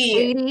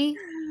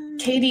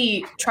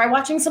Katie, try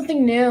watching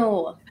something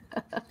new.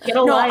 Get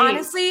a life.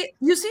 Honestly,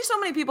 you see so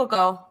many people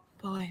go,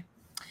 boy,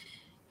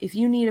 if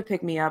you need a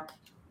pick-me-up,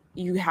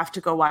 you have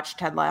to go watch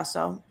Ted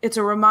Lasso. It's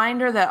a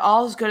reminder that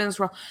all is good in this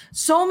world.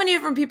 So many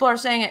different people are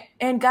saying it.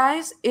 And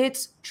guys,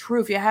 it's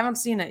true. If you haven't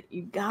seen it,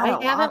 you gotta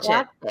watch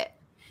it.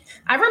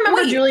 I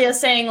remember Julia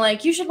saying,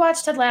 like, you should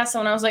watch Ted Lasso.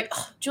 And I was like,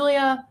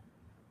 Julia,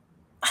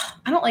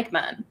 I don't like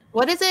men.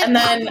 What is it? And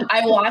then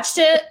I watched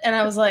it and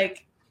I was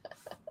like,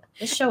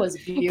 this show is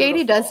beautiful.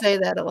 Katie does say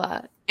that a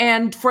lot.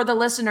 And for the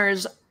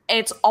listeners,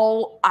 it's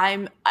all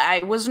I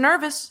was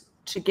nervous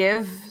to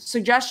give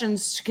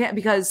suggestions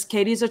because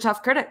Katie's a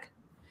tough critic.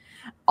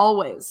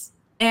 Always.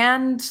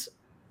 And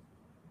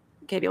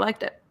Katie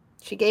liked it.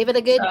 She gave it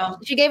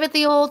she gave it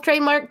the old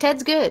trademark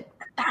Ted's good.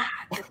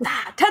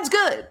 Ted's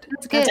good.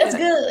 Ted's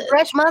good.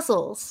 Fresh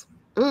muscles.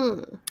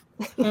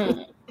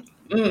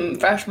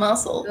 Fresh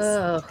muscles.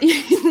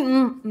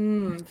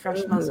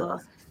 Fresh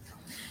muscles.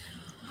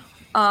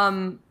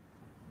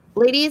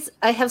 Ladies,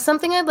 I have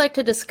something I'd like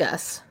to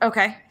discuss.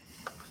 Okay.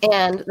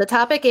 And the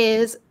topic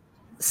is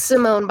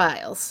Simone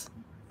Biles.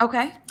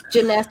 Okay.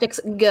 Gymnastics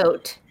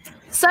GOAT.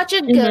 Such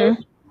a goat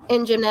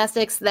in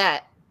gymnastics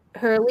that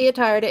her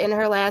leotard in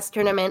her last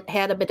tournament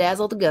had a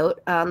bedazzled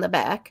goat on the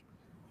back.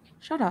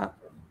 Shut up.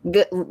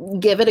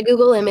 Give it a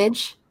Google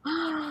image.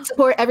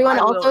 Support everyone.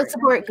 Also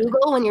support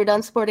Google when you're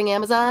done supporting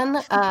Amazon.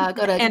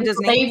 Go to and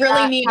Disney. They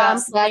really need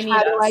us. How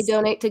do I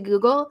donate to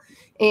Google?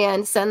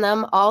 And send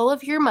them all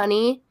of your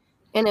money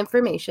and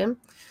information.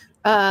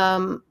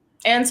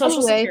 And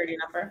social security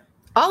number.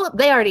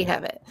 They already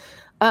have it.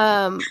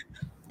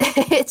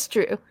 It's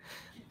true.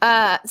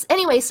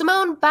 Anyway,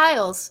 Simone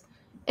Biles,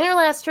 in her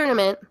last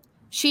tournament,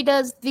 she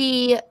does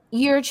the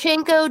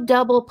Yurchenko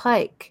double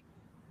pike.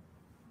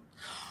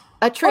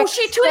 A trick. Oh,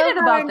 she tweeted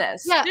about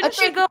this. Yeah, Didn't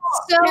she go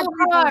so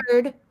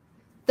hard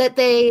that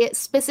they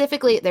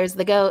specifically, there's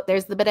the goat,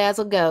 there's the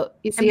bedazzled goat.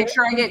 You see, make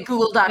sure I get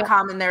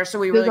Google.com in there so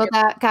we really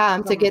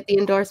Google.com to get the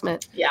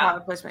endorsement. Yeah.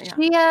 Placement,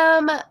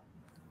 yeah.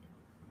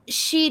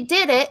 She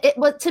did it. It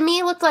was, to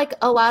me, looked like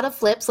a lot of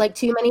flips, like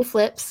too many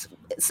flips,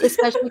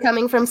 especially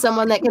coming from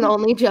someone that can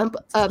only jump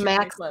a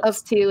max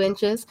of 2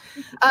 inches.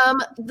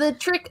 The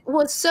trick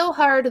was so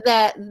hard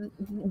that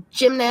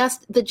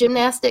the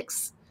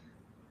gymnastics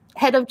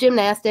head of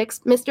gymnastics,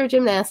 Mr.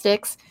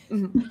 Gymnastics,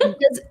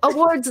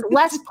 awards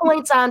less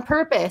points on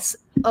purpose.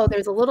 Oh,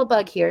 there's a little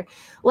bug here.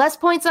 Less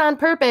points on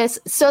purpose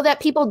so that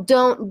people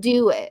don't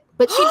do it.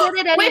 But she did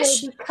it anyway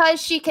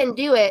because she can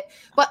do it.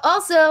 But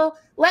also,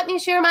 let me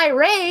share my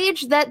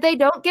rage that they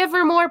don't give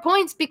her more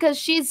points because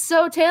she's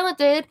so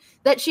talented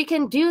that she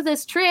can do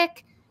this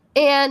trick,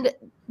 and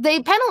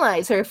they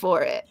penalize her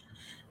for it.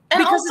 And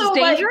because also, it's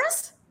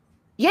dangerous?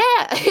 Yeah,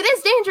 it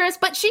is dangerous,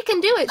 but she can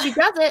do it. She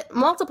does it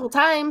multiple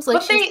times.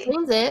 Like, she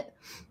trains it.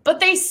 But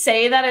they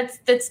say that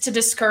it's to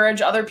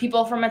discourage other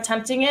people from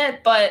attempting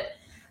it, but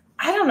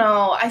I don't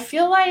know. I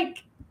feel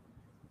like,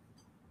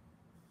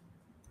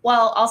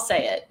 well, I'll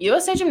say it.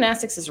 USA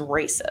Gymnastics is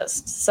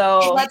racist.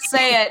 So let's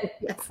say it.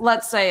 Yes.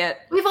 Let's say it.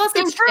 We've all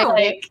seen true.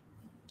 Like,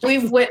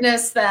 we've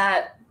witnessed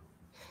that.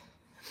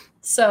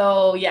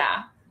 So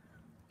yeah.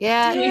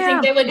 Yeah. Do you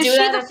think they would do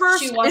that if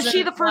she wasn't Is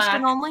she the first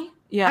and only?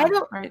 Yeah.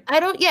 I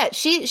don't yet.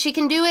 She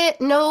can do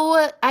it.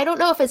 No, I don't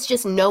know if it's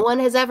just no one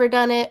has ever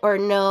done it or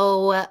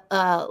no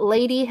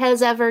lady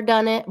has ever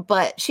done it,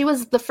 but she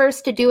was the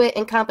first to do it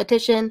in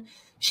competition.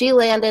 She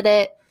landed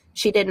it.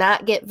 She did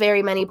not get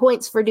very many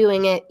points for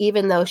doing it,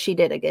 even though she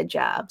did a good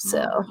job.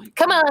 So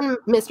come on,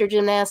 Mr.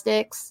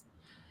 Gymnastics.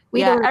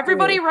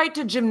 Everybody write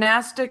to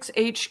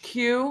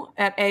gymnasticshq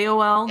at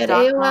AOL.com.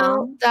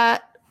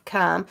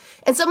 AOL.com.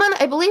 And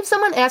I believe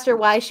someone asked her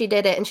why she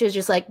did it, and she was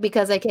just like,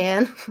 because I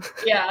can.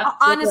 Yeah.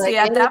 Honestly,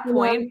 at that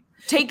point,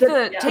 take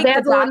the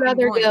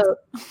another goat.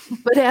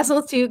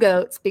 Bedazzle 2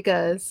 goats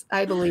because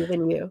I believe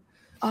in you.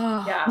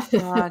 Oh, yeah.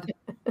 God.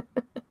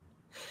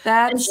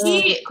 That's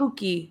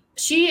kooky.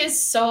 She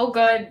is so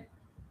good.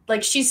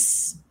 Like,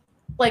 she's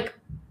like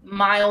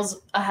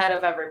miles ahead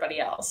of everybody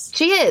else.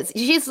 She is.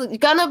 She's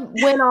gonna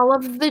win all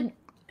of the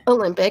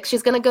Olympics.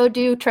 She's gonna go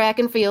do track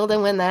and field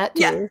and win that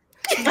too. Yeah.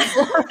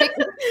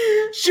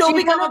 She'll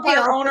become a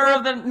part owner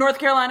of the North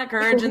Carolina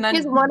Courage, and then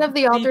she's one of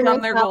the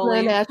alternates on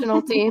the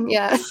national team.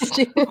 Yeah,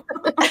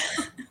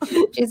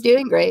 she's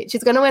doing great.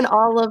 She's gonna win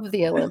all of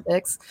the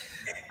Olympics.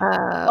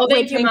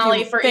 Thank you,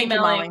 Molly, for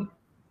emailing.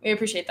 We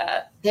appreciate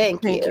that.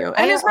 Thank you.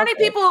 And as many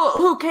people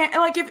who can,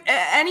 like, if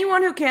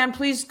anyone who can,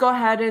 please go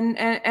ahead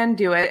and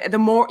do it. The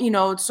more,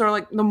 it's sort of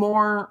like the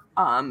more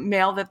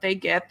mail that they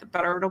get, the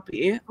better it'll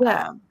be.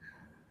 Yeah.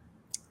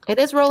 It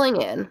is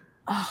rolling in.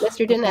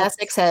 Mr.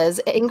 Gymnastics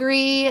says,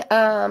 angry,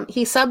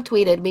 he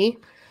subtweeted me.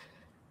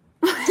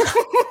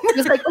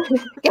 He's like,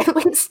 can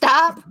we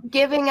stop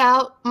giving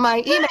out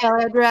my email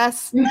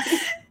address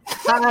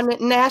on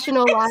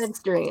national live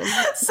stream?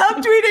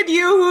 Subtweeted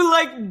you, who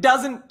like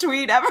doesn't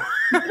tweet ever.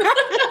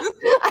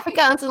 I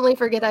constantly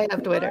forget I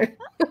have Twitter.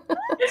 Yeah.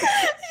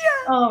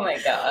 Oh my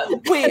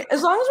god. Wait,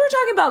 as long as we're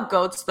talking about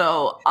goats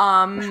though,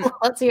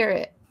 let's hear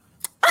it.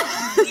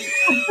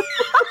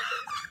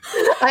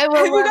 Have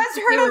you guys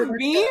heard of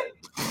me?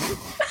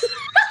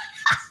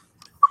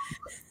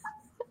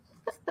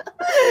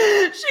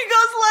 She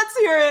goes, let's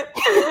hear it.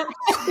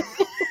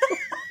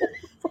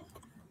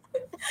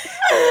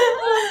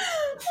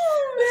 Oh,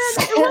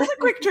 man. It was a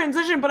quick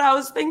transition, but I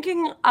was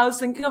thinking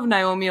of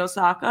Naomi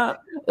Osaka.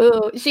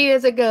 Oh, she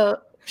is a goat.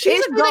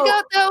 She's a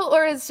goat though,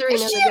 or is Serena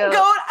is she the goat? A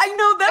goat? I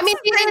know that's the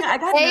thing. I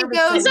got a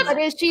goat, but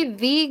is she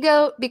the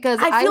goat? Because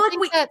I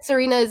think that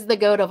Serena is the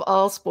goat of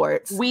all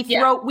sports. We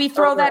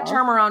throw that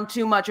term around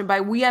too much, and by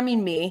we I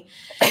mean me.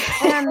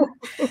 And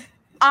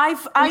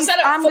you said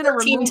it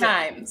 14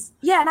 times.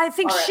 Yeah, and I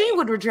think she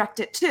would reject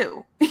it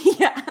too.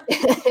 Yeah.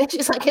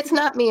 She's like, it's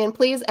not me, and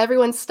please,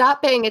 everyone,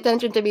 stop paying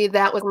attention to me.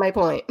 That was my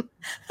point. We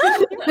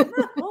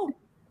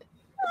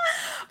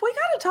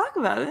got to talk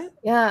about it.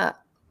 Yeah.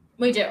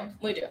 We do.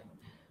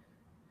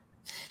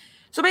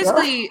 So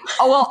basically,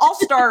 I'll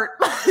start.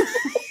 Go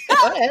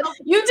ahead.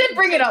 You did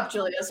bring it up,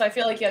 Julia, so I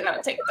feel like you got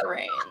to take the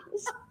reins.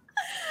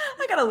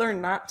 I got to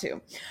learn not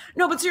to.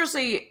 No, but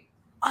seriously,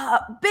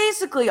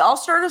 basically, I'll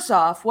start us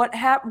off.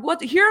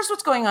 Here's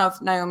what's going on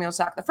with Naomi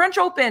Osaka. The French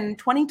Open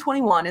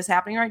 2021 is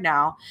happening right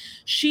now.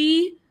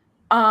 She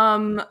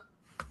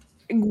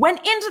went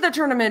into the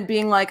tournament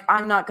being like,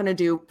 I'm not going to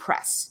do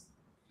press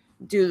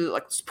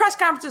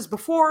conferences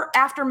before,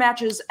 after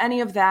matches, any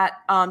of that.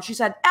 She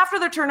said after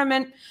the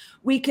tournament,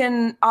 we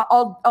can,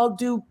 I'll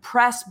do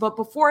press, but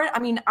before it, I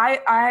mean,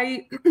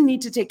 I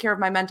need to take care of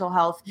my mental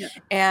health. Yeah.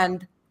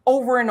 And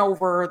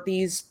over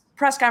these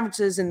press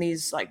conferences and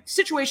these like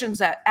situations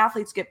that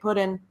athletes get put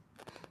in,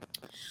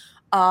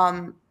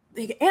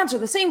 they answer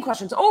the same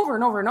questions over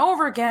and over and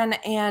over again.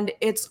 And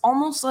it's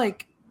almost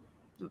like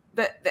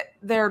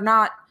they're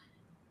not,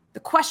 the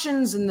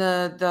questions and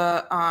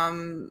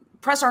the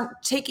press aren't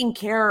taking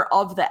care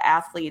of the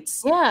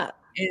athletes. Yeah.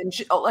 And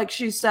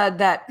she said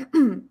that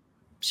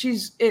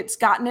it's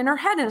gotten in her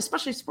head, and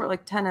especially sport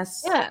like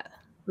tennis. Yeah.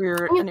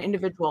 We're an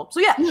individual. So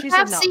yeah,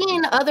 I've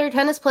seen other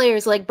tennis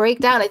players like break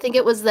down. I think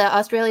it was the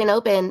Australian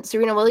Open,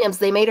 Serena Williams,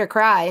 they made her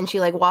cry and she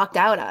like walked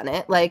out on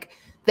it. Like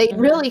they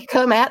really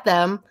come at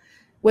them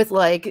with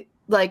like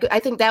I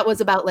think that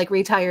was about like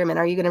retirement.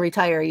 Are you going to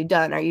retire? Are you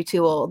done? Are you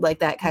too old? Like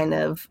that kind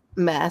of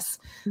mess.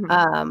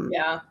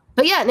 Yeah.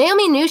 But yeah,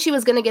 Naomi knew she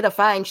was going to get a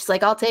fine. She's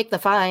like, I'll take the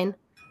fine.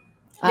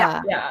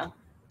 Yeah. Yeah.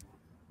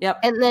 Yep.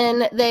 And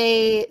then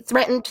they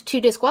threatened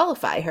to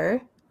disqualify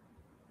her.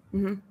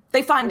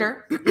 They find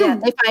her. Yeah,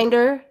 they find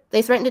her.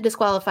 They threatened to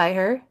disqualify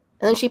her, and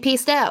then she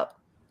pieced out.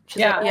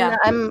 She's Yeah. like, Yeah.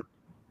 I'm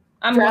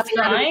I'm dropping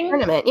out of the withdrawing.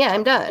 tournament. Yeah,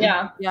 I'm done.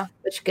 Yeah.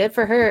 Which good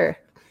for her.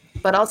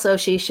 But also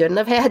she shouldn't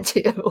have had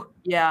to.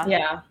 Yeah.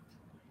 Yeah.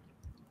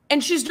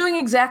 And she's doing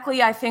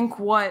exactly, I think,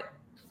 what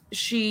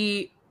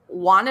she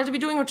wanted to be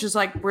doing, which is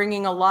like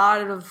bringing a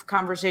lot of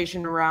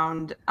conversation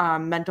around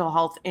mental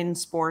health in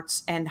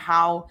sports and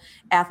how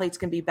athletes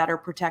can be better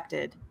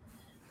protected.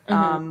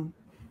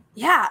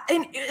 Yeah,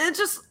 and it's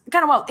just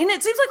kind of wild. And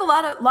it seems like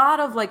a lot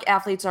of like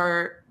athletes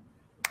are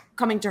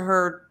coming to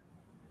her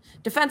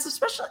defense,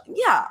 especially.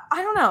 Yeah,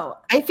 I don't know.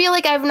 I feel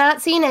like I've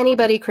not seen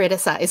anybody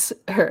criticize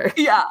her.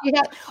 Yeah,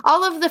 Yeah,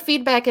 all of the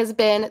feedback has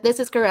been, this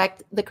is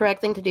correct, the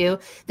correct thing to do.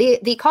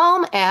 The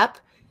Calm app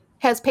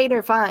has paid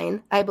her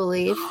fine, I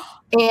believe.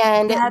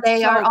 And That's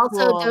they are so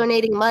also cool.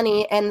 donating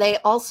money, and they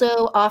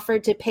also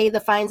offered to pay the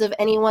fines of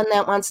anyone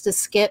that wants to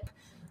skip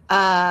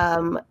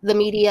the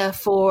media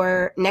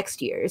for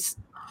next year's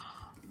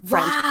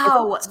friendship.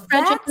 Wow,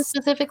 Friendship that's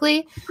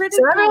specifically. pretty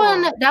So cool.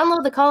 everyone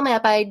download the Calm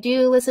app. I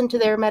do listen to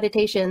their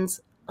meditations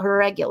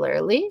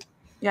regularly.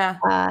 Yeah,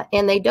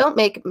 And they don't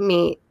make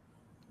me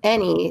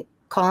any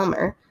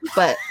calmer,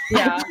 but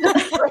Yeah.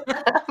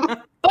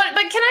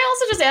 But can I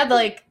also just add,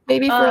 like,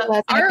 maybe for a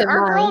less our active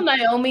girl mind.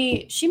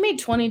 Naomi, she made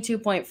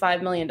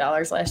 $22.5 million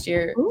last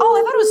year. Ooh, Oh,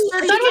 I thought it was I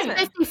thought it 37. was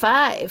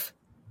 55.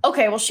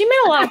 Okay, well, she made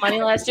a lot of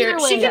money last year. Either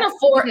She way, can yeah,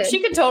 afford. she did. She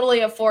could totally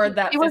afford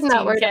that. She was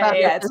not worried 15K. about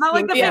yeah. It's not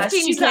like the Yeah,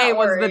 she's 15K not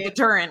was the worried.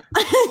 deterrent.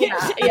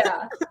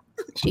 Yeah.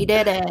 She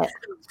did it.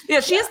 Yeah,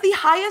 she is the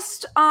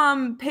highest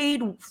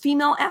paid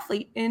female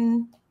athlete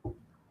in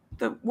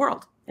the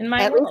world. In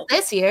my At least world.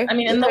 this year. I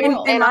mean, in the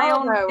world. In my all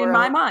of own, our in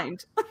my world.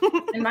 mind.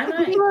 In my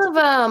Speaking mind.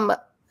 of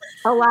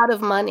a lot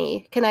of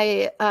money, can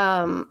I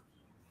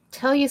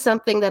tell you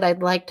something that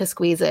I'd like to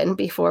squeeze in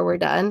before we're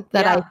done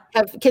that Yeah. I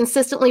have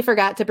consistently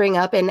forgot to bring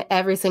up in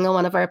every single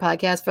one of our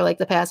podcasts for like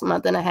the past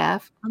month and a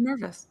half? I'm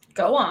nervous.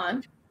 Go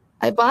on.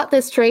 I bought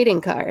this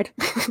trading card.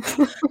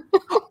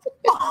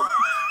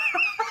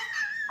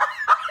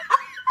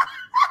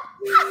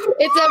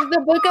 It's of the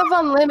Book of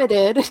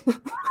Unlimited.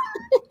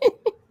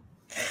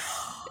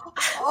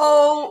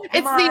 Oh,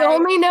 It's the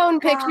only known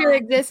picture God.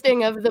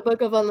 existing of the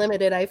Book of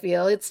Unlimited, I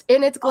feel. It's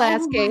in its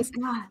glass case.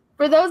 God.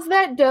 For those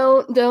that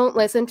don't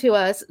listen to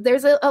us,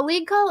 there's a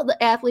league called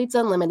the Athletes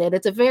Unlimited.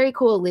 It's a very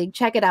cool league.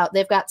 Check it out.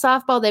 They've got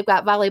softball, they've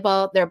got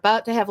volleyball. They're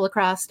about to have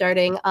lacrosse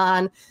starting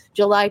on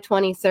July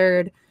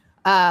 23rd.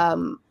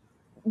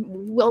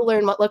 We'll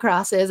learn what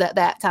lacrosse is at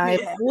that time.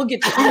 Yeah, we'll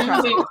get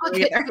to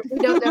We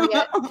don't know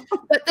yet.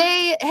 But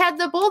they had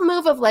the bold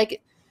move of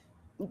like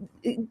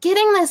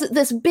getting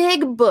this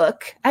big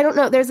book. I don't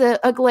know. There's a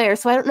glare,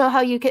 so I don't know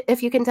how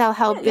if you can tell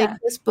how big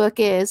this book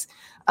is.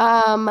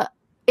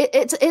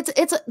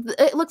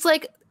 It looks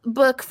like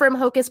book from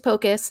Hocus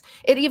Pocus.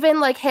 It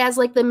even like has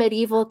like the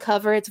medieval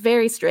cover. It's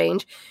very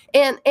strange,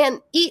 and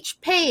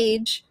each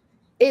page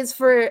is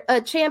for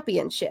a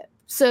championship.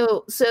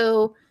 So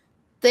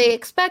they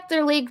expect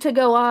their league to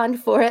go on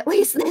for at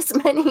least this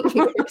many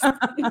years.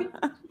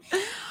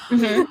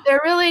 They're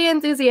really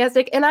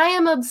enthusiastic, and I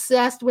am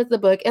obsessed with the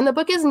book. And the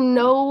book is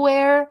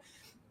nowhere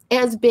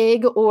as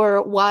big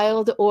or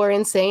wild or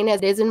insane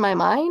as it is in my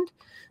mind.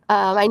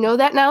 I know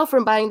that now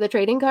from buying the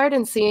trading card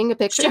and seeing a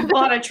picture. She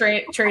bought a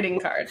trading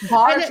card.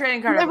 Bar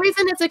trading card. The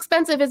reason it's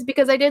expensive is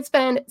because I did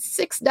spend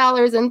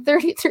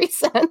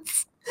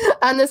 $6.33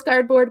 on this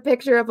cardboard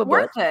picture of a book.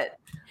 Worth it.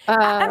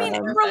 I mean,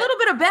 for a little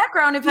bit of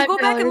background, if you go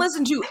back and $5.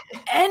 listen to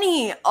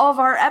any of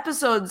our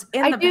episodes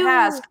in the do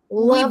past, we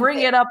love bring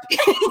it up.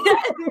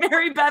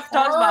 Mary Beth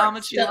talks about how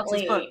much she loves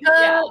this book.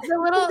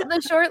 Constantly. Yeah.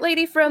 The short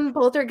lady from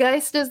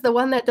Poltergeist is the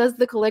one that does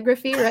the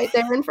calligraphy right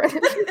there in front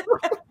of you.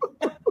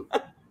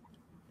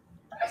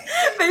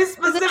 They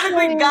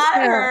specifically got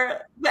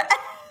her,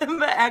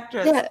 the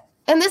actress. Yeah.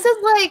 And this is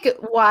like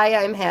why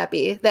I'm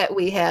happy that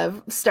we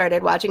have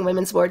started watching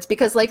women's sports,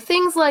 because like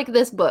things like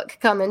this book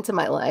come into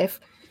my life.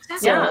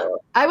 So Yeah.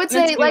 I would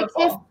say It's like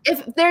beautiful.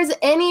 if there's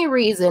any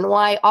reason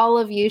why all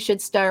of you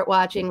should start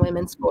watching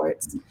women's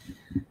sports,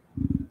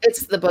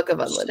 it's the Book of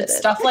Unlimited.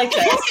 Stuff like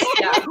this.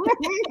 Yeah.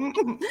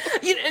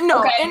 No,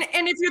 Okay.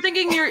 and if you're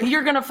thinking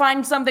you're gonna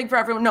find something for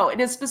everyone, no, it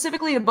is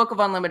specifically the Book of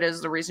Unlimited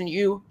is the reason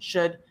you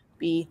should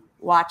be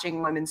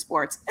watching women's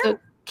sports. So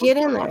get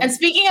in there. And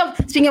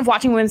speaking of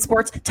watching women's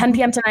sports, 10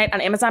 p.m. tonight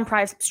on Amazon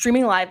Prime,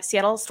 streaming live,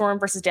 Seattle Storm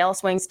versus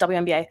Dallas Wings,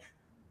 WNBA.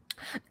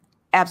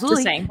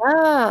 Absolutely. Just saying.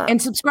 Ah. And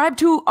subscribe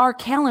to our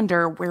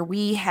calendar where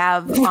we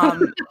have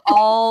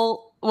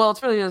all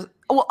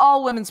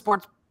women's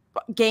sports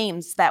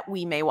games that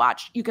we may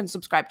watch. You can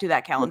subscribe to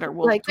that calendar.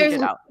 We'll Like, tweet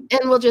there's it out.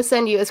 And we'll just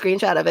send you a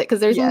screenshot of it because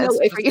there's Yeah, no it's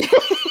way for you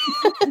to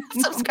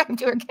subscribe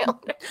to our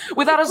calendar.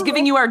 Without us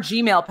giving you our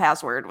Gmail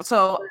password.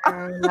 So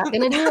I'm not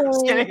gonna do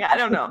just it. kidding. I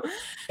don't know.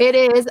 It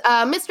is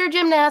Mr.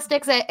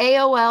 Gymnastics at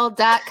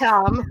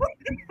AOL.com.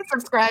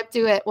 subscribe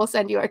to it, we'll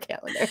send you our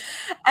calendar.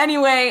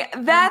 Anyway,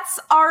 that's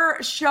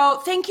our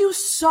show. Thank you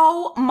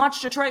so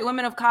much, Detroit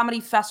Women of Comedy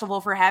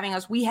Festival, for having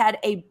us. We had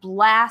a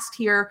blast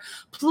here.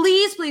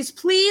 Please, please,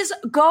 please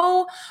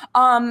go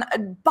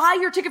buy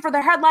your ticket for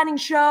their headlining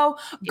show.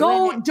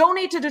 Go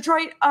donate to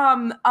Detroit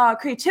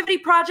Creativity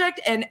Project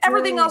and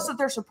everything else that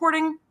they're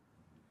supporting.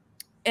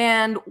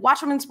 And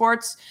watch women's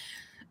sports.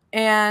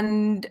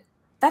 And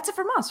that's it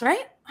from us,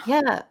 right?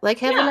 Yeah, like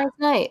have a nice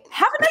night.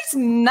 Have a nice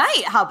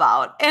night, how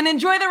about? And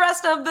enjoy the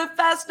rest of the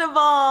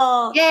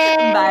festival. Yay!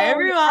 Bye,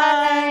 everyone.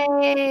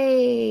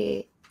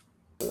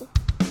 Bye.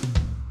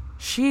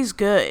 She's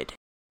good.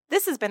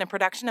 This has been a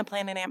production of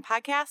Planet Amp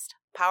Podcast,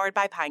 powered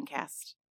by Pinecast.